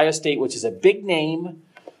see Ohio State, which is a big name,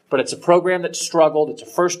 but it's a program that struggled. It's a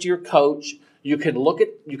first-year coach. You can look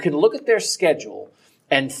at their schedule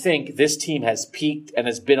and think this team has peaked and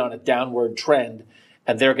has been on a downward trend,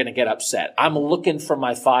 and they're going to get upset. I'm looking for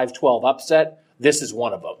my 5-12 upset. This is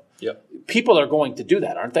one of them. Yep. People are going to do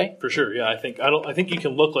that, aren't they? For sure. Yeah, I think you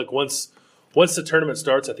can look once the tournament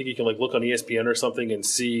starts. I think you can look on ESPN or something and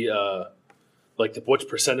see which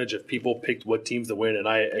percentage of people picked what teams to win, and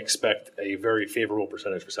I expect a very favorable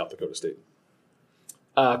percentage for South Dakota State.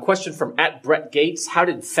 Question from @Brett Gates. How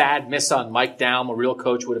did Thad miss on Mike Daum? A real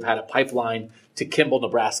coach would have had a pipeline to Kimball,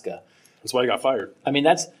 Nebraska. That's why he got fired. I mean,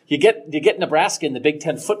 you get Nebraska in the Big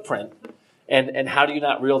Ten footprint, and how do you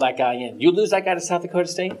not reel that guy in? You lose that guy to South Dakota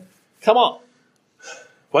State? Come on.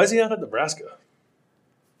 Why is he not at Nebraska?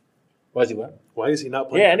 Why is he what? Why is he not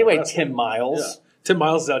playing? Yeah, anyway, Nebraska? Tim Miles. Yeah. Tim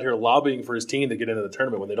Miles is out here lobbying for his team to get into the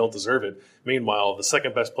tournament when they don't deserve it. Meanwhile, the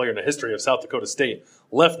second best player in the history of South Dakota State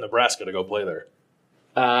left Nebraska to go play there.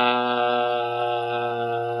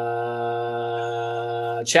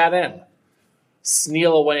 Chad M.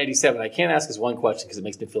 Sneela 187. I can't ask us one question because it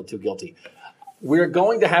makes me feel too guilty. We're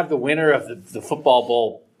going to have the winner of the Football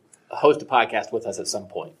Bowl host a podcast with us at some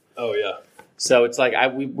point. Oh, yeah. So it's like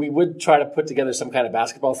we would try to put together some kind of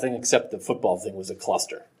basketball thing, except the football thing was a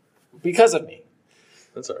cluster because of me.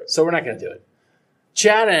 That's all right. So we're not going to do it.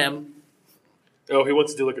 Chad M. Oh, he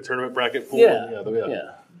wants to do like a tournament bracket pool?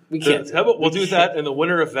 Yeah. We can't. How about we'll do that, and the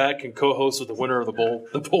winner of that can co-host with the winner of the bowl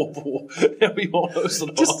pool, and we won't host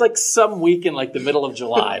it Just all. like some week in like the middle of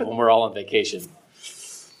July when we're all on vacation.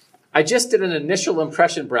 I just did an initial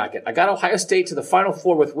impression bracket. I got Ohio State to the Final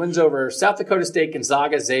Four with wins over South Dakota State,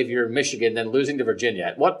 Gonzaga, Xavier, Michigan, then losing to Virginia.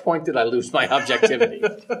 At what point did I lose my objectivity?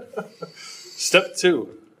 Step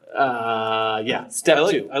 2. Step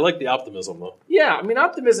 2. I like the optimism, though. Yeah, I mean,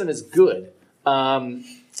 optimism is good.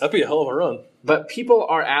 That'd be a hell of a run. But people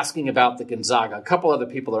are asking about the Gonzaga. A couple other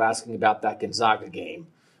people are asking about that Gonzaga game.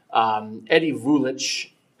 Eddie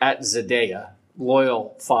Vulich at Zadea,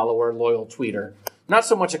 loyal follower, loyal tweeter. Not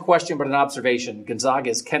so much a question, but an observation. Gonzaga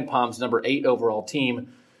is Ken Palm's number 8 overall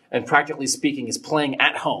team, and practically speaking is playing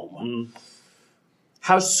at home.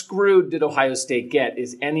 How screwed did Ohio State get?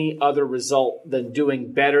 Is any other result than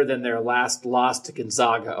doing better than their last loss to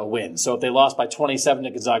Gonzaga a win? So if they lost by 27 to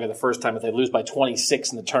Gonzaga the first time, if they lose by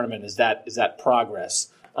 26 in the tournament, is that progress?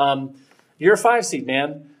 You're a 5 seed,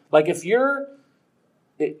 man. Like if you're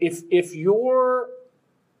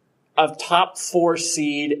a top 4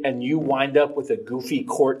 seed and you wind up with a goofy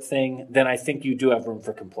court thing, then I think you do have room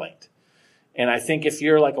for complaint. And I think if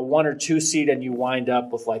you're like a 1 or 2 seed and you wind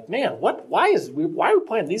up with like, man, why are we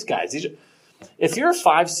playing these guys? If you're a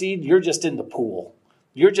 5 seed, you're just in the pool.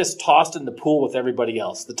 You're just tossed in the pool with everybody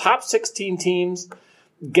else. The top 16 teams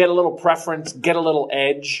get a little preference, get a little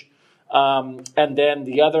edge, and then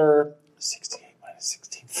the other 68 minus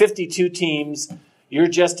 16, 52 teams, you're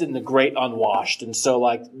just in the great unwashed. And so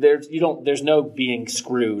like there's no being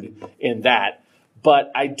screwed in that.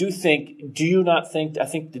 But I do think,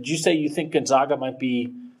 did you say you think Gonzaga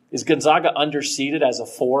is Gonzaga underseeded as a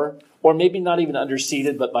 4? Or maybe not even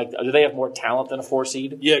underseeded, but like, do they have more talent than a 4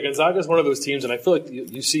 seed? Yeah, Gonzaga is one of those teams, and I feel like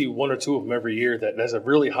you see 1 or 2 of them every year that has a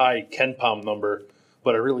really high Ken Palm number,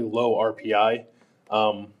 but a really low RPI.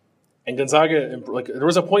 And Gonzaga, like there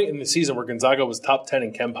was a point in the season where Gonzaga was top 10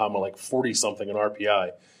 in Ken Palm, like 40-something in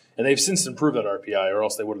RPI. And they've since improved that RPI, or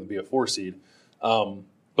else they wouldn't be a 4 seed.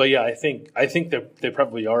 But yeah, I think that they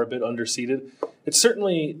probably are a bit underseeded. It's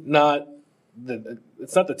certainly not the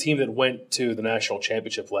team that went to the national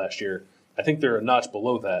championship last year. I think they're a notch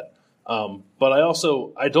below that. But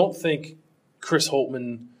I don't think Chris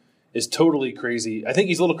Holtmann is totally crazy. I think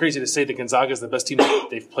he's a little crazy to say that Gonzaga is the best team that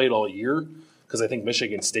they've played all year, because I think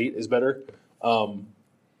Michigan State is better.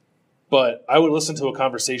 But I would listen to a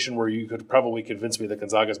conversation where you could probably convince me that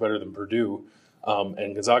Gonzaga is better than Purdue.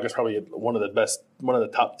 And Gonzaga is probably one of the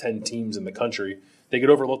top 10 teams in the country. They get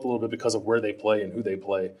overlooked a little bit because of where they play and who they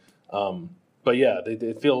play. But yeah,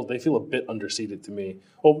 they feel a bit underseeded to me.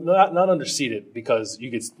 Well, not underseeded because you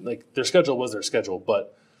get like their schedule was their schedule,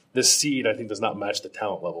 but this seed I think does not match the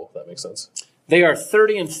talent level. If that makes sense. They are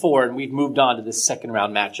 30-4, and we've moved on to this second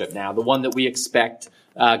round matchup now. The one that we expect.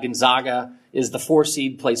 Gonzaga is the 4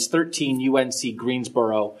 seed, plays 13 UNC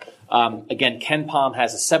Greensboro. Again, Ken Palm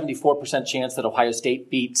has a 74% chance that Ohio State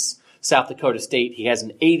beats South Dakota State. He has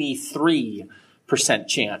an 83%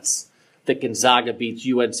 chance that Gonzaga beats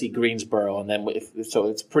UNC Greensboro. And then, so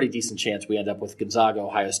it's a pretty decent chance we end up with Gonzaga,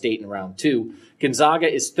 Ohio State in round 2.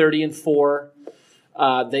 Gonzaga is 30-4.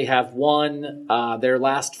 They have won their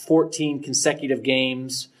last 14 consecutive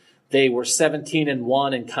games. They were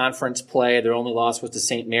 17-1 in conference play. Their only loss was to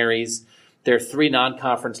St. Mary's. Their 3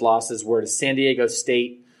 non-conference losses were to San Diego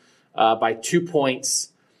State by 2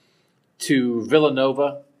 points, to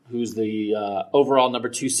Villanova, who's the overall number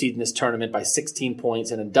 2 seed in this tournament, by 16 points,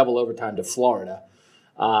 and in double overtime to Florida.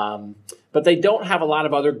 But they don't have a lot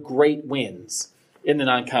of other great wins in the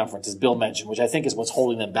non-conference, as Bill mentioned, which I think is what's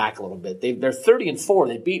holding them back a little bit. They're 30-4.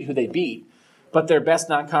 They beat who they beat, but their best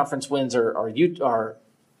non-conference wins are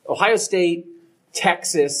Ohio State,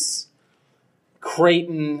 Texas,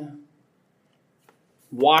 Creighton,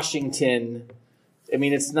 Washington. I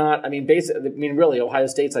mean, it's not. I mean, really, Ohio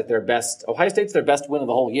State's like their best. Ohio State's their best win of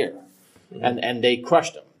the whole year, and they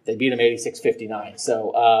crushed them. They beat them 86-59.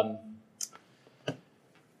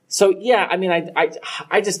 So yeah. I mean,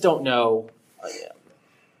 I just don't know.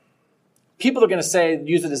 People are going to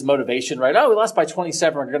use it as motivation, right? Oh, we lost by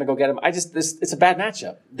 27. We're going to go get them. It's a bad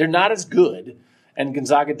matchup. They're not as good, and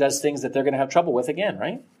Gonzaga does things that they're going to have trouble with again,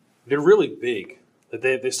 right? They're really big.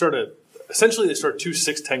 They started 2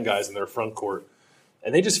 6'10" guys in their front court,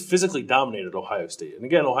 and they just physically dominated Ohio State. And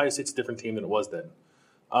again, Ohio State's a different team than it was then.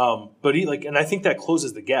 And I think that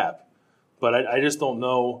closes the gap. But I just don't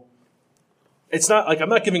know. it's not like I'm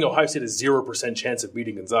not giving Ohio State a 0% chance of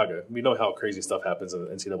beating Gonzaga. We know how crazy stuff happens in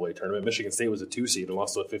the NCAA tournament. Michigan State was a 2 seed and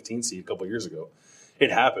lost to a 15 seed a couple years ago.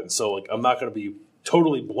 It happens. So like I'm not going to be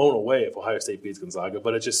totally blown away if Ohio State beats Gonzaga,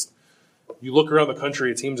 but it just you look around the country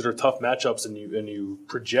at teams that are tough matchups and you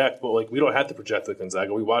project, but like we don't have to project with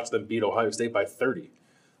Gonzaga. We watched them beat Ohio State by 30.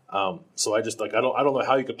 So I just like I don't know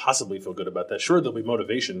how you could possibly feel good about that. Sure, there'll be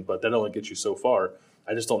motivation, but that only gets you so far.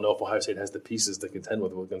 I just don't know if Ohio State has the pieces to contend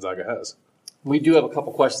with what Gonzaga has. We do have a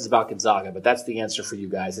couple questions about Gonzaga, but that's the answer for you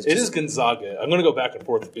guys. It is Gonzaga. I'm going to go back and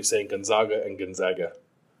forth with saying Gonzaga and Gonzaga.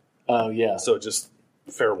 Oh, yeah. So just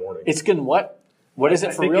fair warning. It's what? What is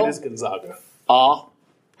it for real? I think it is Gonzaga.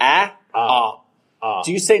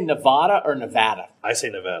 Do you say Nevada or Nevada? I say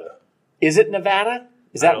Nevada. Is it Nevada?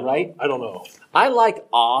 Is that right? I don't know. I like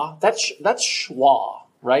That's schwa,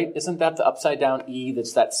 right? Isn't that the upside down E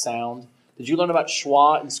that's that sound? Did you learn about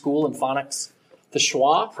schwa in school in phonics? The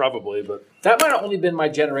schwa? Probably, but that might have only been my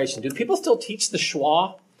generation. Do people still teach the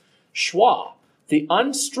schwa? Schwa, the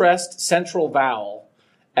unstressed central vowel,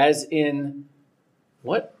 as in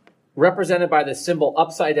what? Represented by the symbol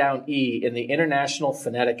upside down E in the International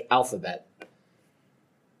Phonetic Alphabet.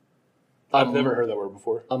 I've never heard that word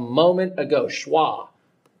before. A moment ago, schwa.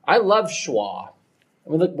 I love schwa.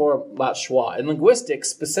 Let me look more about schwa. In linguistics,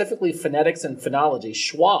 specifically phonetics and phonology,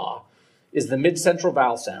 schwa is the mid-central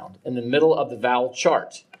vowel sound in the middle of the vowel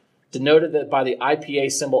chart, denoted by the IPA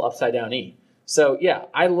symbol upside down E. So, yeah,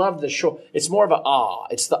 I love the schwa. It's more of a ah.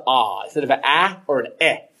 It's the ah instead of an ah or an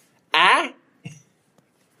eh. Ah?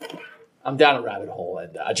 I'm down a rabbit hole,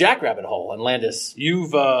 and a jackrabbit hole, and Landis.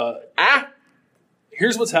 You've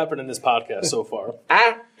Here's what's happened in this podcast so far.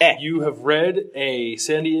 You have read a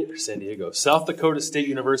South Dakota State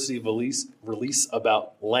University release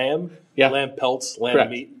about lamb, lamb pelts, lamb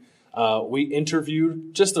Correct. meat. We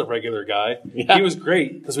interviewed just a regular guy. Yeah. He was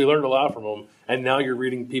great because we learned a lot from him. And now you're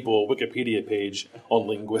reading people a Wikipedia page on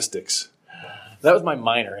linguistics. That was my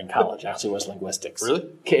minor in college, actually, was linguistics. Really?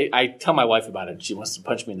 Okay, I tell my wife about it, and she wants to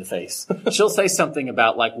punch me in the face. She'll say something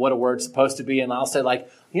about, like, what a word's supposed to be, and I'll say, like,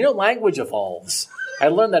 language evolves. I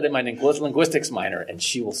learned that in my linguistics minor, and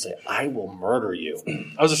she will say, I will murder you.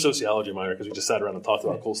 I was a sociology minor because we just sat around and talked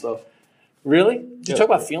about cool stuff. Really? Did you talk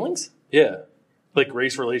about feelings? Yeah. Like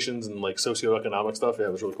race relations and like socioeconomic stuff. Yeah,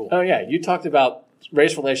 it was really cool. Oh, yeah. You talked about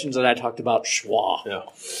race relations, and I talked about schwa. Yeah.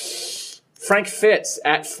 Frank Fitz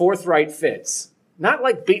at Forthright Fitz. Not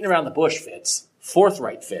like beating around the bush Fitz.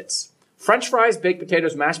 Forthright Fitz. French fries, baked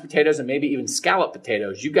potatoes, mashed potatoes, and maybe even scalloped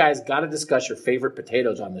potatoes. You guys got to discuss your favorite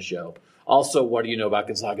potatoes on the show. Also, what do you know about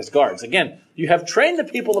Gonzaga's guards? Again, you have trained the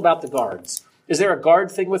people about the guards. Is there a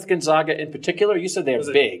guard thing with Gonzaga in particular? You said they're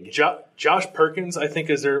big. Josh Perkins, I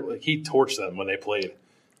think, is there. Like, he torched them when they played.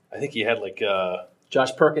 I think he had like.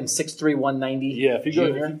 Josh Perkins, 6'3", 190. Yeah, if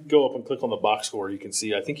you go up and click on the box score, you can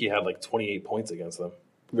see. I think he had like 28 points against them.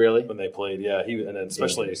 Really? When they played, yeah. And then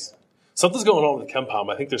especially something's going on with KenPom.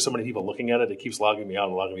 I think there's so many people looking at it. It keeps logging me out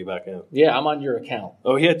and logging me back in. Yeah, I'm on your account.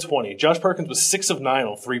 Oh, he had 20. Josh Perkins was 6 of 9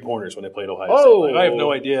 on 3-pointers when they played Ohio Oh. State. Like, I have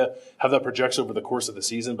no idea how that projects over the course of the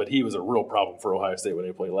season, but he was a real problem for Ohio State when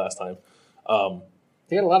they played last time.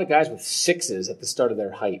 They had a lot of guys with 6s at the start of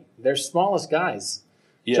their height. They're smallest guys.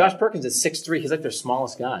 Yeah. Josh Perkins is 6'3". He's like their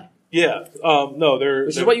smallest guy. Yeah. No,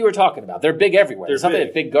 Which is what you were talking about. They're big everywhere. They're It's not that they big.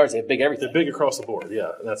 have big guards. They have big everything. They're big across the board,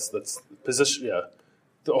 yeah. And that's position, yeah.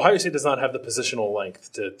 The Ohio State does not have the positional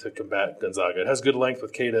length to combat Gonzaga. It has good length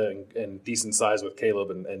with Keita and decent size with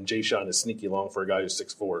Caleb, and Jay Sean is sneaky long for a guy who's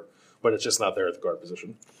 6'4", but it's just not there at the guard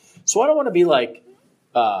position. So I don't want to be like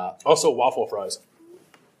Also, waffle fries.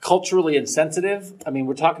 culturally insensitive. I mean,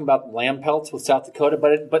 we're talking about lamb pelts with South Dakota,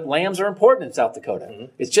 but lambs are important in South Dakota. Mm-hmm.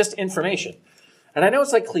 It's just information. And I know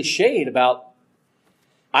it's like cliched about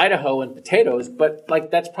Idaho and potatoes, but like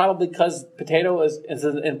that's probably because potato is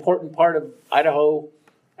an important part of Idaho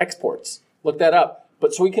exports. Look that up.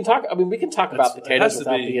 But so we can talk. I mean, we can talk about potatoes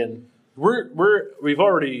without being. We've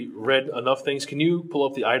already read enough things. Can you pull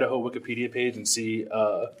up the Idaho Wikipedia page and see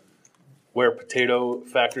where potato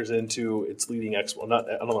factors into its leading export?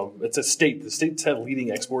 I don't know. It's a state. The states have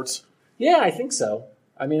leading exports. Yeah, I think so.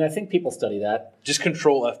 I mean, I think people study that. Just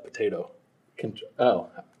Control F potato.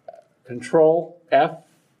 Control F.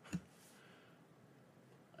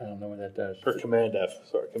 I don't know what that does. Or Command F.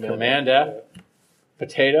 Sorry, Command F.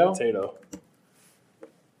 Potato. Potato.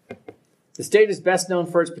 The state is best known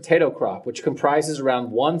for its potato crop, which comprises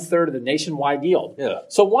around 1/3 of the nationwide yield. Yeah.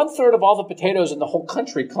 So 1/3 of all the potatoes in the whole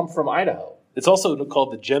country come from Idaho. It's also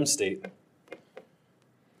called the Gem State.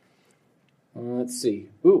 Let's see.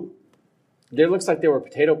 Ooh. There looks like there were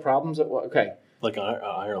potato problems. Okay. Like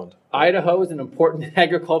Ireland. Idaho is an important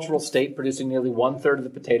agricultural state, producing nearly 1/3 of the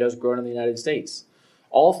potatoes grown in the United States.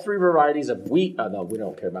 All 3 varieties of wheat. Oh, no, we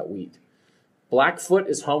don't care about wheat. Blackfoot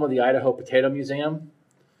is home of the Idaho Potato Museum.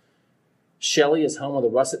 Shelley is home of the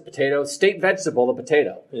russet potato. State vegetable, the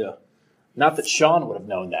potato. Yeah. Not that Sean would have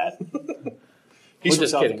known that. He's We're from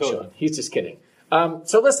just South kidding, Dakota. Sean. He's just kidding.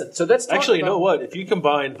 So listen. So that's Actually, you know what? If you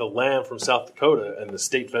combine the lamb from South Dakota and the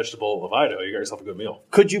state vegetable of Idaho, you got yourself a good meal.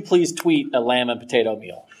 Could you please tweet a lamb and potato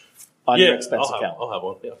meal on your expense account? I'll have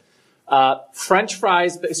one. Yeah. French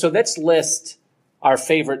fries. So let's list our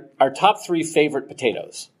top 3 favorite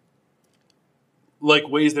potatoes. Like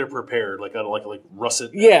ways they're prepared, like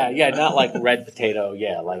russet. Yeah, not like red potato.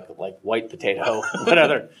 Yeah, like white potato. What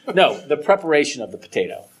other? No, the preparation of the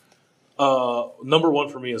potato. Number 1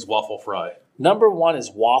 for me is waffle fry. Number 1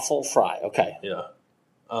 is waffle fry. Okay. Yeah.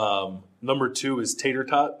 Number 2 is tater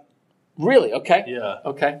tot. Really? Okay. Yeah.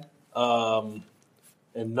 Okay. And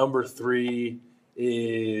number 3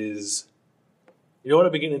 is, you know what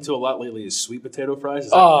I've been getting into a lot lately is sweet potato fries.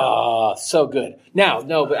 Oh, so good. Now,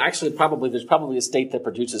 no, but actually there's probably a state that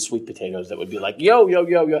produces sweet potatoes that would be like, yo.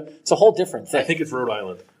 It's a whole different thing. I think it's Rhode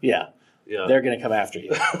Island. Yeah. Yeah. They're going to come after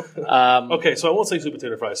you. Okay, so I won't say sweet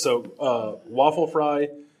potato fries. So waffle fry,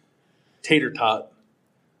 tater tot,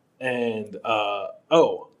 and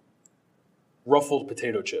ruffled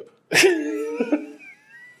potato chip.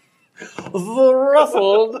 The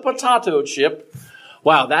ruffled potato chip.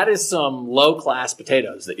 Wow, that is some low-class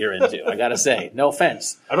potatoes that you're into, I got to say. No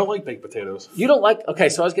offense. I don't like baked potatoes. You don't like – okay,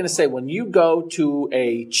 so I was going to say, when you go to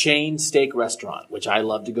a chain steak restaurant, which I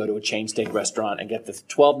love to go to a chain steak restaurant and get the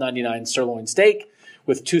 $12.99 sirloin steak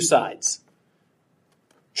with 2 sides.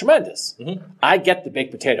 Tremendous. Mm-hmm. I get the baked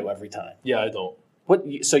potato every time. Yeah, I don't.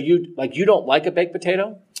 So you don't like a baked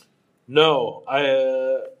potato? No.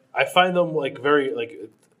 I find them very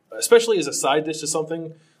especially as a side dish to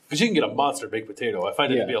something – because you can get a monster baked potato. I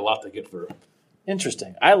find it to be a lot to get through.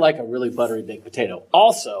 Interesting. I like a really buttery baked potato.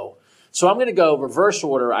 Also, so I'm going to go reverse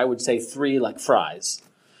order. I would say 3 like fries.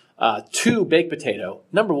 2 baked potato.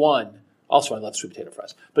 Number 1, also I love sweet potato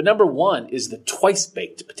fries. But number 1 is the twice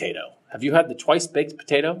baked potato. Have you had the twice baked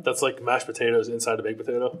potato? That's like mashed potatoes inside a baked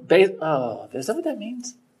potato? Is that what that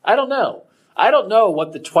means? I don't know. I don't know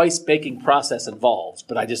what the twice baking process involves,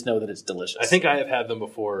 but I just know that it's delicious. I think I have had them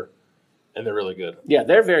before. And they're really good. Yeah,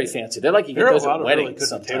 they're very fancy. They're like you get those at weddings. There are a lot of really good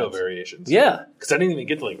sometimes. Potato variations. Yeah. Because I didn't even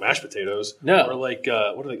get to mashed potatoes. No. Or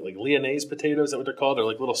what are they, Lyonnaise potatoes? Is that what they're called? They're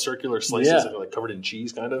like little circular slices that are covered in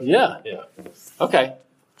cheese, kind of. Yeah. Yeah. Okay.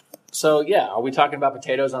 So, are we talking about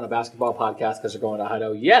potatoes on a basketball podcast because they're going to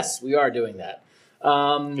Idaho? Yes, we are doing that. You're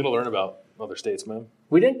going to learn about other states, man.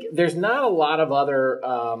 There's not a lot of other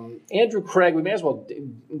Andrew Craig. We may as well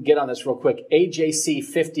get on this real quick.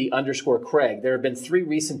 AJC50_Craig. There have been 3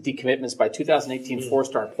 recent decommitments by 2018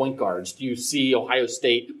 4-star point guards. Do you see Ohio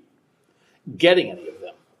State getting any of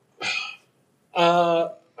them? I'm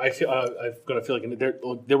going to feel like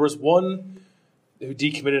there was one who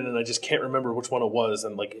decommitted, and I just can't remember which one it was,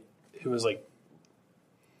 and who was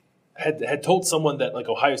had told someone that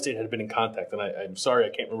Ohio State had been in contact, and I'm sorry I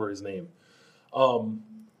can't remember his name.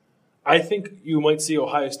 I think you might see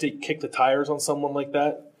Ohio State kick the tires on someone like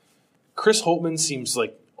that. Chris Holtmann seems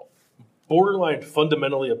borderline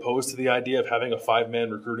fundamentally opposed to the idea of having a 5-man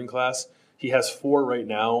recruiting class. He has 4 right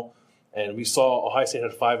now, and we saw Ohio State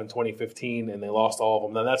had 5 in 2015, and they lost all of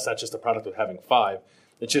them. Now, that's not just a product of having 5.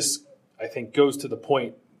 It just, I think, goes to the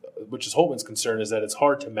point, which is Holtmann's concern, is that it's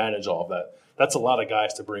hard to manage all of that. That's a lot of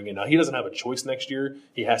guys to bring in. Now, he doesn't have a choice next year.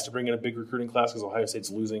 He has to bring in a big recruiting class because Ohio State's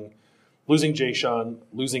losing Jay Sean,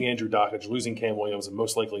 losing Andrew Dockage, losing Cam Williams, and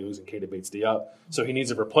most likely losing Keita Bates-Diop. So he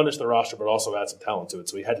needs to replenish the roster but also add some talent to it.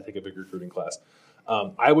 So he had to take a big recruiting class.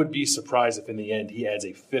 I would be surprised if in the end he adds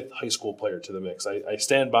a 5th high school player to the mix. I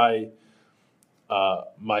stand by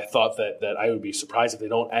my thought that I would be surprised if they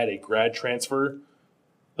don't add a grad transfer,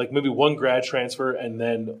 maybe 1 grad transfer and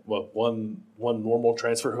then one normal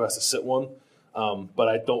transfer who has to sit one. But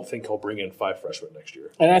I don't think he'll bring in 5 freshmen next year.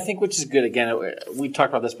 And I think, which is good, again, we've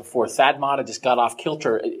talked about this before, Thad Matta just got off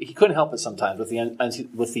kilter. He couldn't help it sometimes with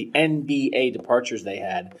the NBA departures they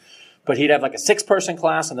had. But he'd have a 6-person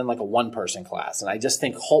class and then a 1-person class. And I just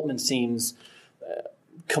think Holtmann seems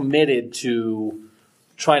committed to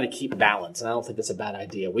trying to keep balance. And I don't think that's a bad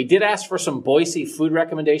idea. We did ask for some Boise food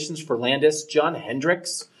recommendations for Landis. John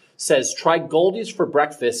Hendricks says, try Goldie's for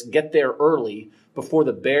breakfast. Get there early before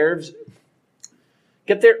the Bears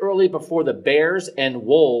and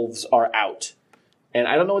Wolves are out. And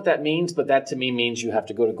I don't know what that means, but that to me means you have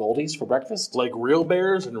to go to Goldie's for breakfast. Like real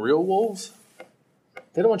bears and real wolves?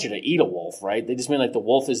 They don't want you to eat a wolf, right? They just mean the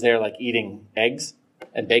wolf is there eating eggs.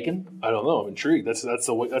 and bacon. I don't know. I'm intrigued. That's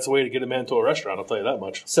a way to get a man to a restaurant. I'll tell you that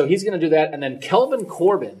much. So he's going to do that. And then Kelvin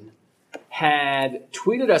Corbin had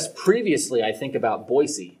tweeted us previously, I think, about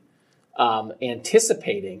Boise,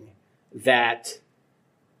 anticipating that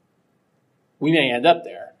we may end up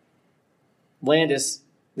there. Landis,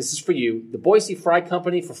 this is for you. The Boise Fry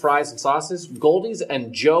Company for fries and sauces, Goldie's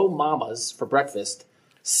and Joe Mama's for breakfast,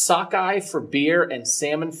 Sockeye for beer and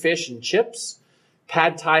salmon, fish, and chips,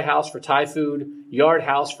 Pad Thai House for Thai food, Yard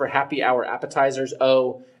House for happy hour appetizers.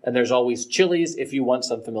 Oh, and there's always Chili's if you want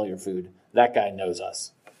some familiar food. That guy knows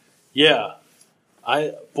us. Yeah.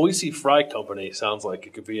 Boise Fry Company sounds like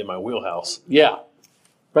it could be in my wheelhouse. Yeah.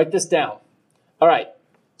 Write this down. All right.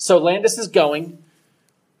 So Landis is going.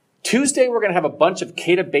 Tuesday, we're going to have a bunch of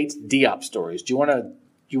Keita Bates Diop stories. Do you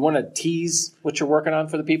want to tease what you're working on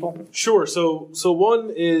for the people? Sure. So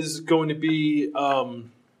one is going to be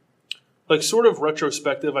like sort of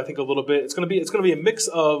retrospective. I think a little bit. It's going to be a mix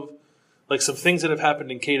of like some things that have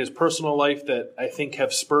happened in Keita's personal life that I think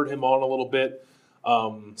have spurred him on a little bit.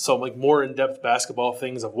 Some like more in-depth basketball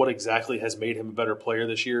things of what exactly has made him a better player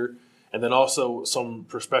this year, and then also some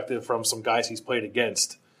perspective from some guys he's played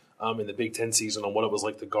against in the Big Ten season on what it was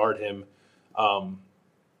like to guard him.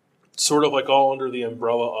 Sort of like all under the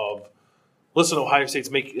umbrella of, listen, Ohio State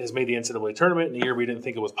has made the NCAA tournament in a year we didn't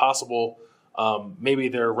think it was possible. Maybe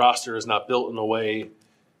their roster is not built in a way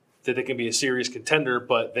that they can be a serious contender,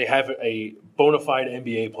 but they have a bona fide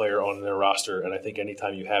NBA player on their roster, and I think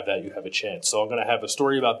anytime you have that, you have a chance. So I'm going to have a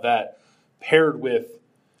story about that paired with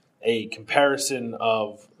a comparison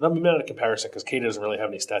of – not a comparison because Keita doesn't really have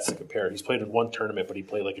any stats to compare. He's played in one tournament, but he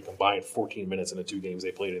played like a combined 14 minutes in the 2 games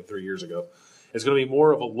they played in 3 years ago. It's going to be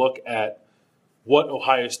more of a look at what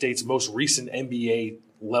Ohio State's most recent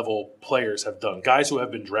NBA-level players have done, guys who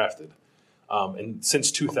have been drafted. And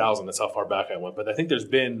since 2000, that's how far back I went. But I think there's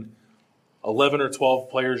been 11 or 12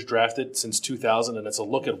 players drafted since 2000, and it's a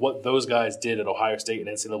look at what those guys did at Ohio State and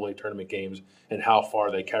NCAA tournament games and how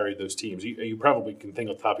far they carried those teams. You probably can think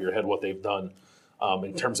off the top of your head what they've done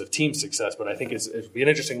in terms of team success, but I think it'd be an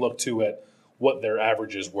interesting look, too, at what their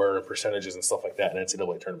averages were, percentages and stuff like that in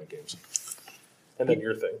NCAA tournament games. And then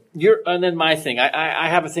your thing. And then my thing. I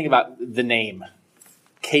have a thing about the name.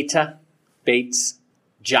 Keita Bates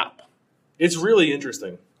Diop. It's really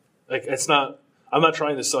interesting. Like I'm not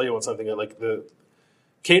trying to sell you on something like the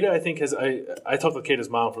Keita. I think I talked with Keita's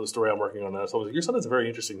mom for the story I'm working on now. So I was like, your son has a very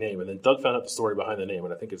interesting name, and then Doug found out the story behind the name,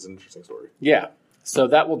 and I think it's an interesting story. Yeah. So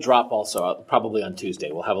that will drop also probably on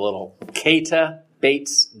Tuesday. We'll have a little Keita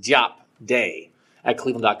Bates Diop day at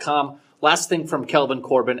Cleveland.com. Last thing from Kelvin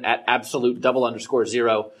Corbin at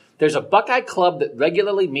absolute_0. There's a Buckeye club that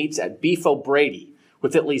regularly meets at Beef O'Brady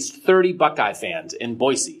with at least 30 Buckeye fans in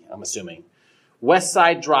Boise, I'm assuming. West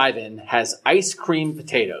Side Drive-In has ice cream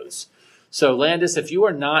potatoes. So, Landis, if you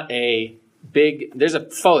are not there's a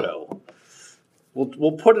photo.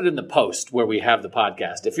 We'll put it in the post where we have the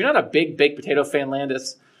podcast. If you're not a big baked potato fan,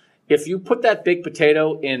 Landis, if you put that baked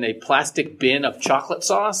potato in a plastic bin of chocolate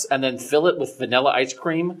sauce and then fill it with vanilla ice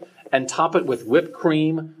cream and top it with whipped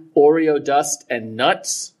cream, Oreo dust, and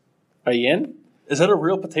nuts, are you in? Is that a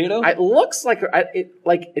real potato? It looks like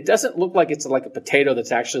it doesn't look like it's like a potato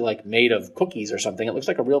that's actually like made of cookies or something. It looks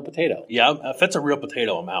like a real potato. Yeah, if that's a real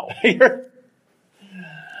potato, I'm out.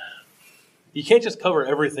 You can't just cover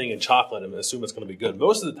everything in chocolate and assume it's going to be good.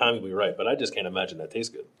 Most of the time you'll be right, but I just can't imagine that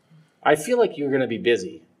tastes good. I feel like you're going to be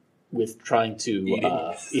busy with trying to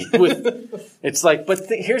it's like, but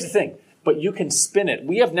here's the thing. But you can spin it.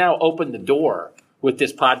 We have now opened the door with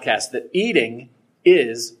this podcast that eating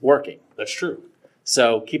is working. That's true.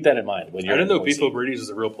 So keep that in mind when you're. I didn't know Beef O'Brady's was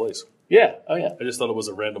a real place. Yeah. Oh yeah. I just thought it was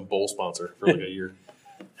a random bowl sponsor for like a year.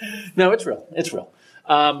 No, it's real. It's real.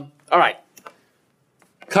 All right.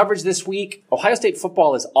 Coverage this week. Ohio State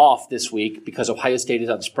football is off this week because Ohio State is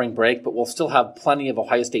on spring break, but we'll still have plenty of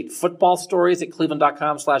Ohio State football stories at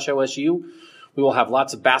cleveland.com/OSU. We will have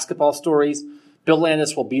lots of basketball stories. Bill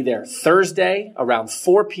Landis will be there Thursday around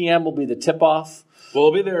 4 p.m. will be the tip-off. Well,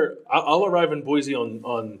 I'll be there. I'll arrive in Boise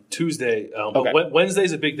on Tuesday. But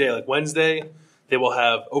Wednesday's a big day. Like Wednesday, they will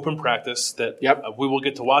have open practice that we will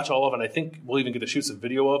get to watch all of, and I think we'll even get to shoot some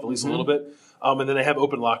video of, at least a little bit. And then they have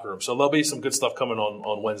open locker room. So there'll be some good stuff coming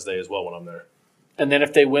on Wednesday as well when I'm there. And then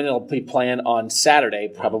if they win, they'll be playing on Saturday,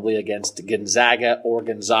 probably against Gonzaga or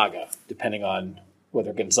Gonzaga, depending on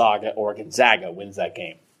whether Gonzaga or Gonzaga wins that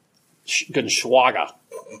game. Gonzaga,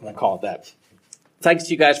 I'm going to call it that. Thanks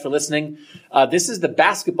to you guys for listening. This is the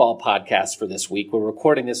basketball podcast for this week. We're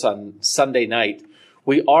recording this on Sunday night.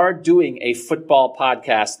 We are doing a football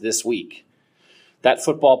podcast this week. That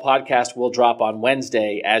football podcast will drop on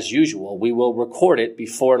Wednesday as usual. We will record it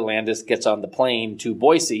before Landis gets on the plane to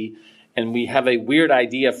Boise, and we have a weird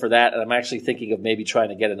idea for that, and I'm actually thinking of maybe trying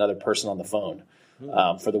to get another person on the phone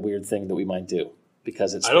for the weird thing that we might do.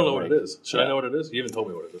 Because it's I don't know what it is. Should I know what it is? You haven't told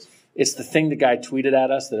me what it is. It's the thing the guy tweeted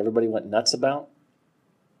at us that everybody went nuts about.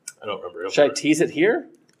 I don't remember. Should I tease it here?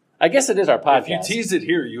 I guess it is our podcast. If you teased it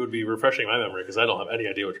here, you would be refreshing my memory because I don't have any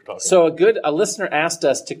idea what you're talking about. So a listener asked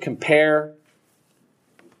us to compare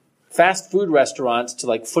fast food restaurants to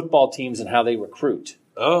like football teams and how they recruit.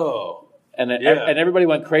 Oh. And everybody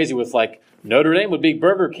went crazy with like Notre Dame would be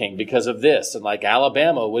Burger King because of this, and like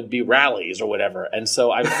Alabama would be Rallies or whatever. And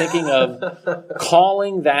so I'm thinking of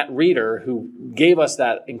calling that reader who gave us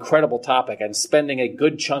that incredible topic and spending a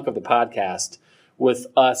good chunk of the podcast with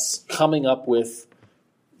us coming up with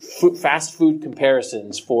fast food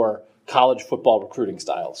comparisons for college football recruiting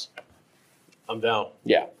styles. I'm down.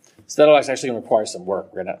 Yeah. So that'll actually going to require some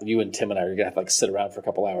work. You and Tim and I are going to have to like sit around for a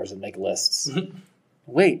couple hours and make lists.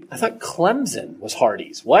 Wait, I thought Clemson was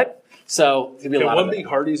Hardee's. What? So it's going to be a lot of that. One be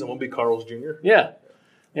Hardee's and one be Carl's Jr.? Yeah.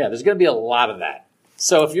 Yeah, there's going to be a lot of that.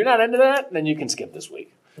 So if you're not into that, then you can skip this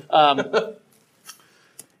week.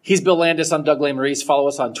 He's Bill Landis. I'm Doug Lesmerises. Follow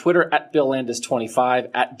us on Twitter at Bill Landis25,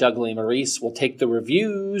 at Doug Lesmerises. We'll take the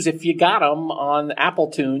reviews, if you got them, on Apple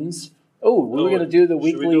Tunes. Oh, we were going to do the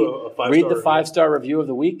weekly, read the 5-star review of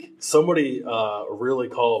the week. Somebody really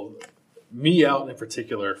called me out in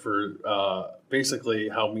particular for basically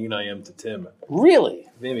how mean I am to Tim. Really?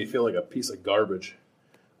 It made me feel like a piece of garbage.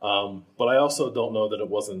 But I also don't know that it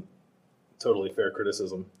wasn't totally fair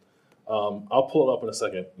criticism. I'll pull it up in a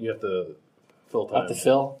second. You have to fill time. Have to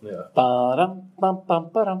fill? Yeah.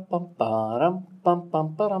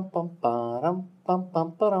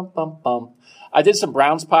 I did some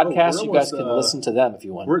Browns podcasts. You guys can listen to them if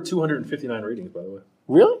you want. We're at 259 ratings, by the way.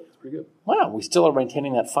 Really? That's pretty good. Wow, we still are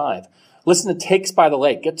maintaining that 5. Listen to Takes by the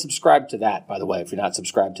Lake. Get subscribed to that, by the way, if you're not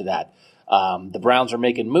subscribed to that. The Browns are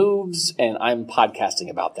making moves, and I'm podcasting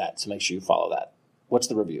about that, so make sure you follow that. What's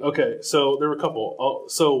the review? Okay, so there were a couple.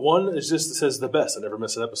 So one is just says the best. I never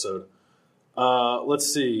miss an episode.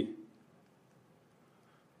 Let's see.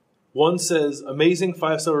 One says, amazing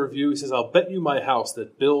 5-star review. He says, I'll bet you my house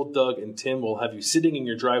that Bill, Doug, and Tim will have you sitting in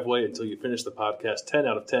your driveway until you finish the podcast. 10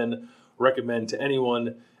 out of 10. Recommend to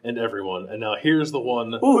anyone and everyone. And now here's the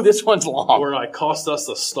one. Ooh, this one's long. Where I cost us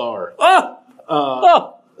a star.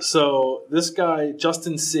 Oh! So this guy,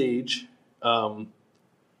 Justin Sage, it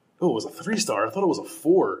was a 3-star. I thought it was a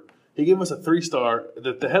 4. He gave us a 3-star.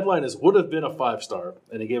 The headline is, would have been a 5-star,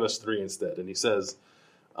 and he gave us 3 instead. And he says,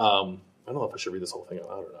 I don't know if I should read this whole thing out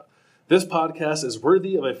loud or not. This podcast is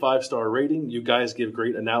worthy of a 5-star rating. You guys give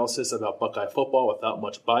great analysis about Buckeye football without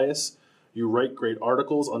much bias. You write great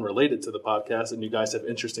articles unrelated to the podcast, and you guys have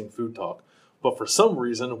interesting food talk. But for some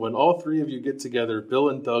reason, when all 3 of you get together, Bill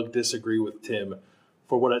and Doug disagree with Tim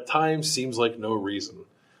for what at times seems like no reason.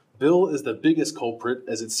 Bill is the biggest culprit,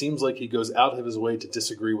 as it seems like he goes out of his way to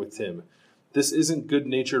disagree with Tim. This isn't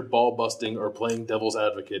good-natured ball-busting or playing devil's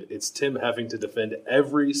advocate. It's Tim having to defend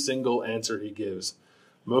every single answer he gives.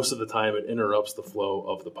 Most of the time, it interrupts the flow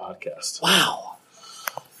of the podcast. Wow.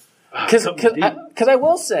 Because I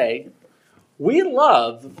will say, we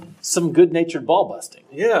love some good-natured ball-busting.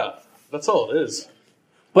 Yeah, that's all it is.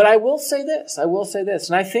 But I will say this,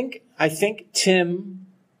 and I think Tim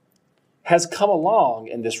has come along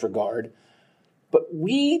in this regard, but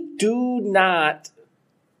we do not,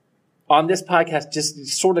 on this podcast, just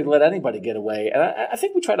sort of let anybody get away. And I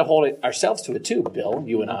think we try to hold it ourselves to it too, Bill,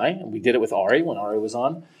 you and I, and we did it with Ari when Ari was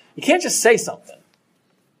on. You can't just say something.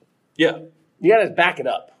 Yeah. You got to back it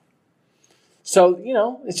up. So,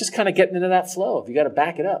 it's just kind of getting into that flow. You got to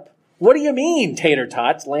back it up. What do you mean, tater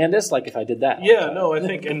tots, Landis? Like if I did that. Yeah, no, I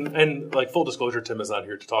think, and like full disclosure, Tim is not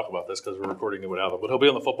here to talk about this because we're recording it without him, but he'll be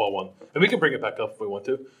on the football one. And we can bring it back up if we want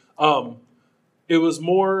to. It was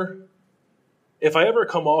more, if I ever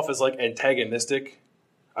come off as like antagonistic,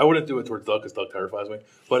 I wouldn't do it towards Doug because Doug terrifies me.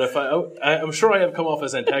 But if I'm sure I have come off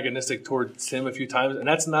as antagonistic towards Tim a few times, and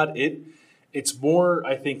that's not it. It's more,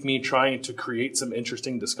 I think, me trying to create some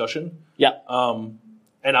interesting discussion. Yeah.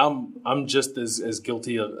 And I'm just as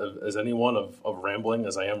guilty as anyone of rambling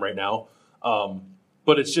as I am right now.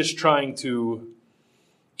 But it's just trying to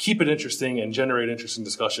keep it interesting and generate interesting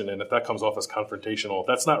discussion. And if that comes off as confrontational,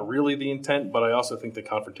 that's not really the intent. But I also think that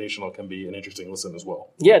confrontational can be an interesting listen as well.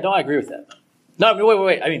 Yeah, no, I agree with that. No,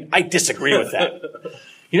 wait. I mean, I disagree with that.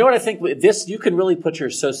 You know what I think? This, you can really put your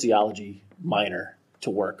sociology minor to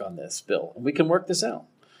work on this, Bill. And we can work this out.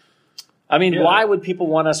 I mean, why would people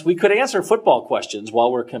want us? We could answer football questions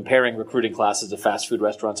while we're comparing recruiting classes to fast food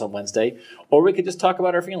restaurants on Wednesday, or we could just talk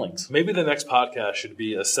about our feelings. Maybe the next podcast should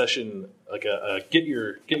be a session, like a get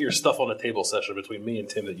your stuff on the table session between me and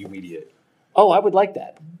Tim that you mediate. Oh, I would like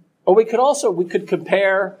that. Or we could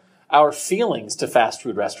compare our feelings to fast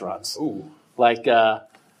food restaurants. Ooh. Like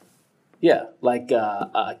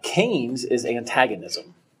Cane's is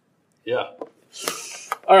antagonism. Yeah.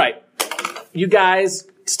 All right. You guys,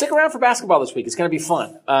 stick around for basketball this week. It's going to be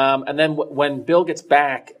fun. And then when Bill gets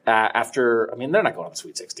back they're not going to the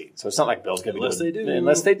Sweet 16. So it's not like Bill's going to be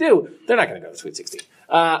Unless they do, they're not going to go to the Sweet 16.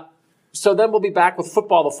 So then we'll be back with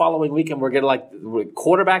football the following week, and we're going to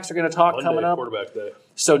quarterbacks are going to talk Monday, coming up. Quarterback day.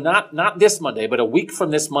 So not this Monday, but a week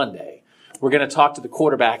from this Monday, we're going to talk to the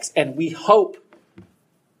quarterbacks, and we hope.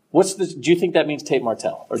 Do you think that means Tate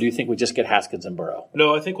Martell, or do you think we just get Haskins and Burrow?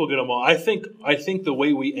 No, I think we'll get them all. I think the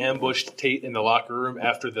way we ambushed Tate in the locker room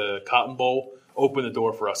after the Cotton Bowl opened the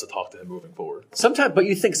door for us to talk to him moving forward.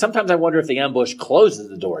 Sometimes I wonder if the ambush closes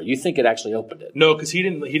the door. You think it actually opened it? No, because he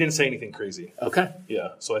didn't say anything crazy. Okay. Yeah,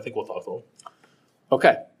 so I think we'll talk to him.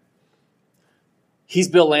 Okay. He's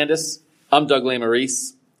Bill Landis. I'm Doug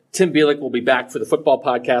Lesmerises. Tim Bielik will be back for the football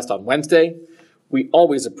podcast on Wednesday. We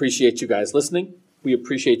always appreciate you guys listening. We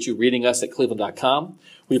appreciate you reading us at cleveland.com.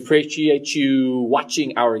 We appreciate you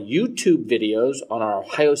watching our YouTube videos on our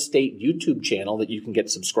Ohio State YouTube channel that you can get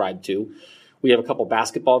subscribed to. We have a couple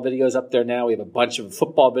basketball videos up there now. We have a bunch of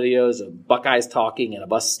football videos of Buckeyes talking and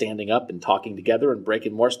of us standing up and talking together and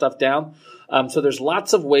breaking more stuff down. So there's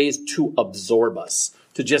lots of ways to absorb us,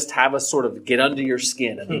 to just have us sort of get under your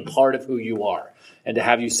skin and be part of who you are, and to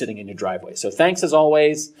have you sitting in your driveway. So thanks as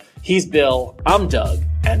always. He's Bill. I'm Doug.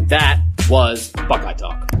 And that was Buckeye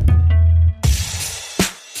Talk.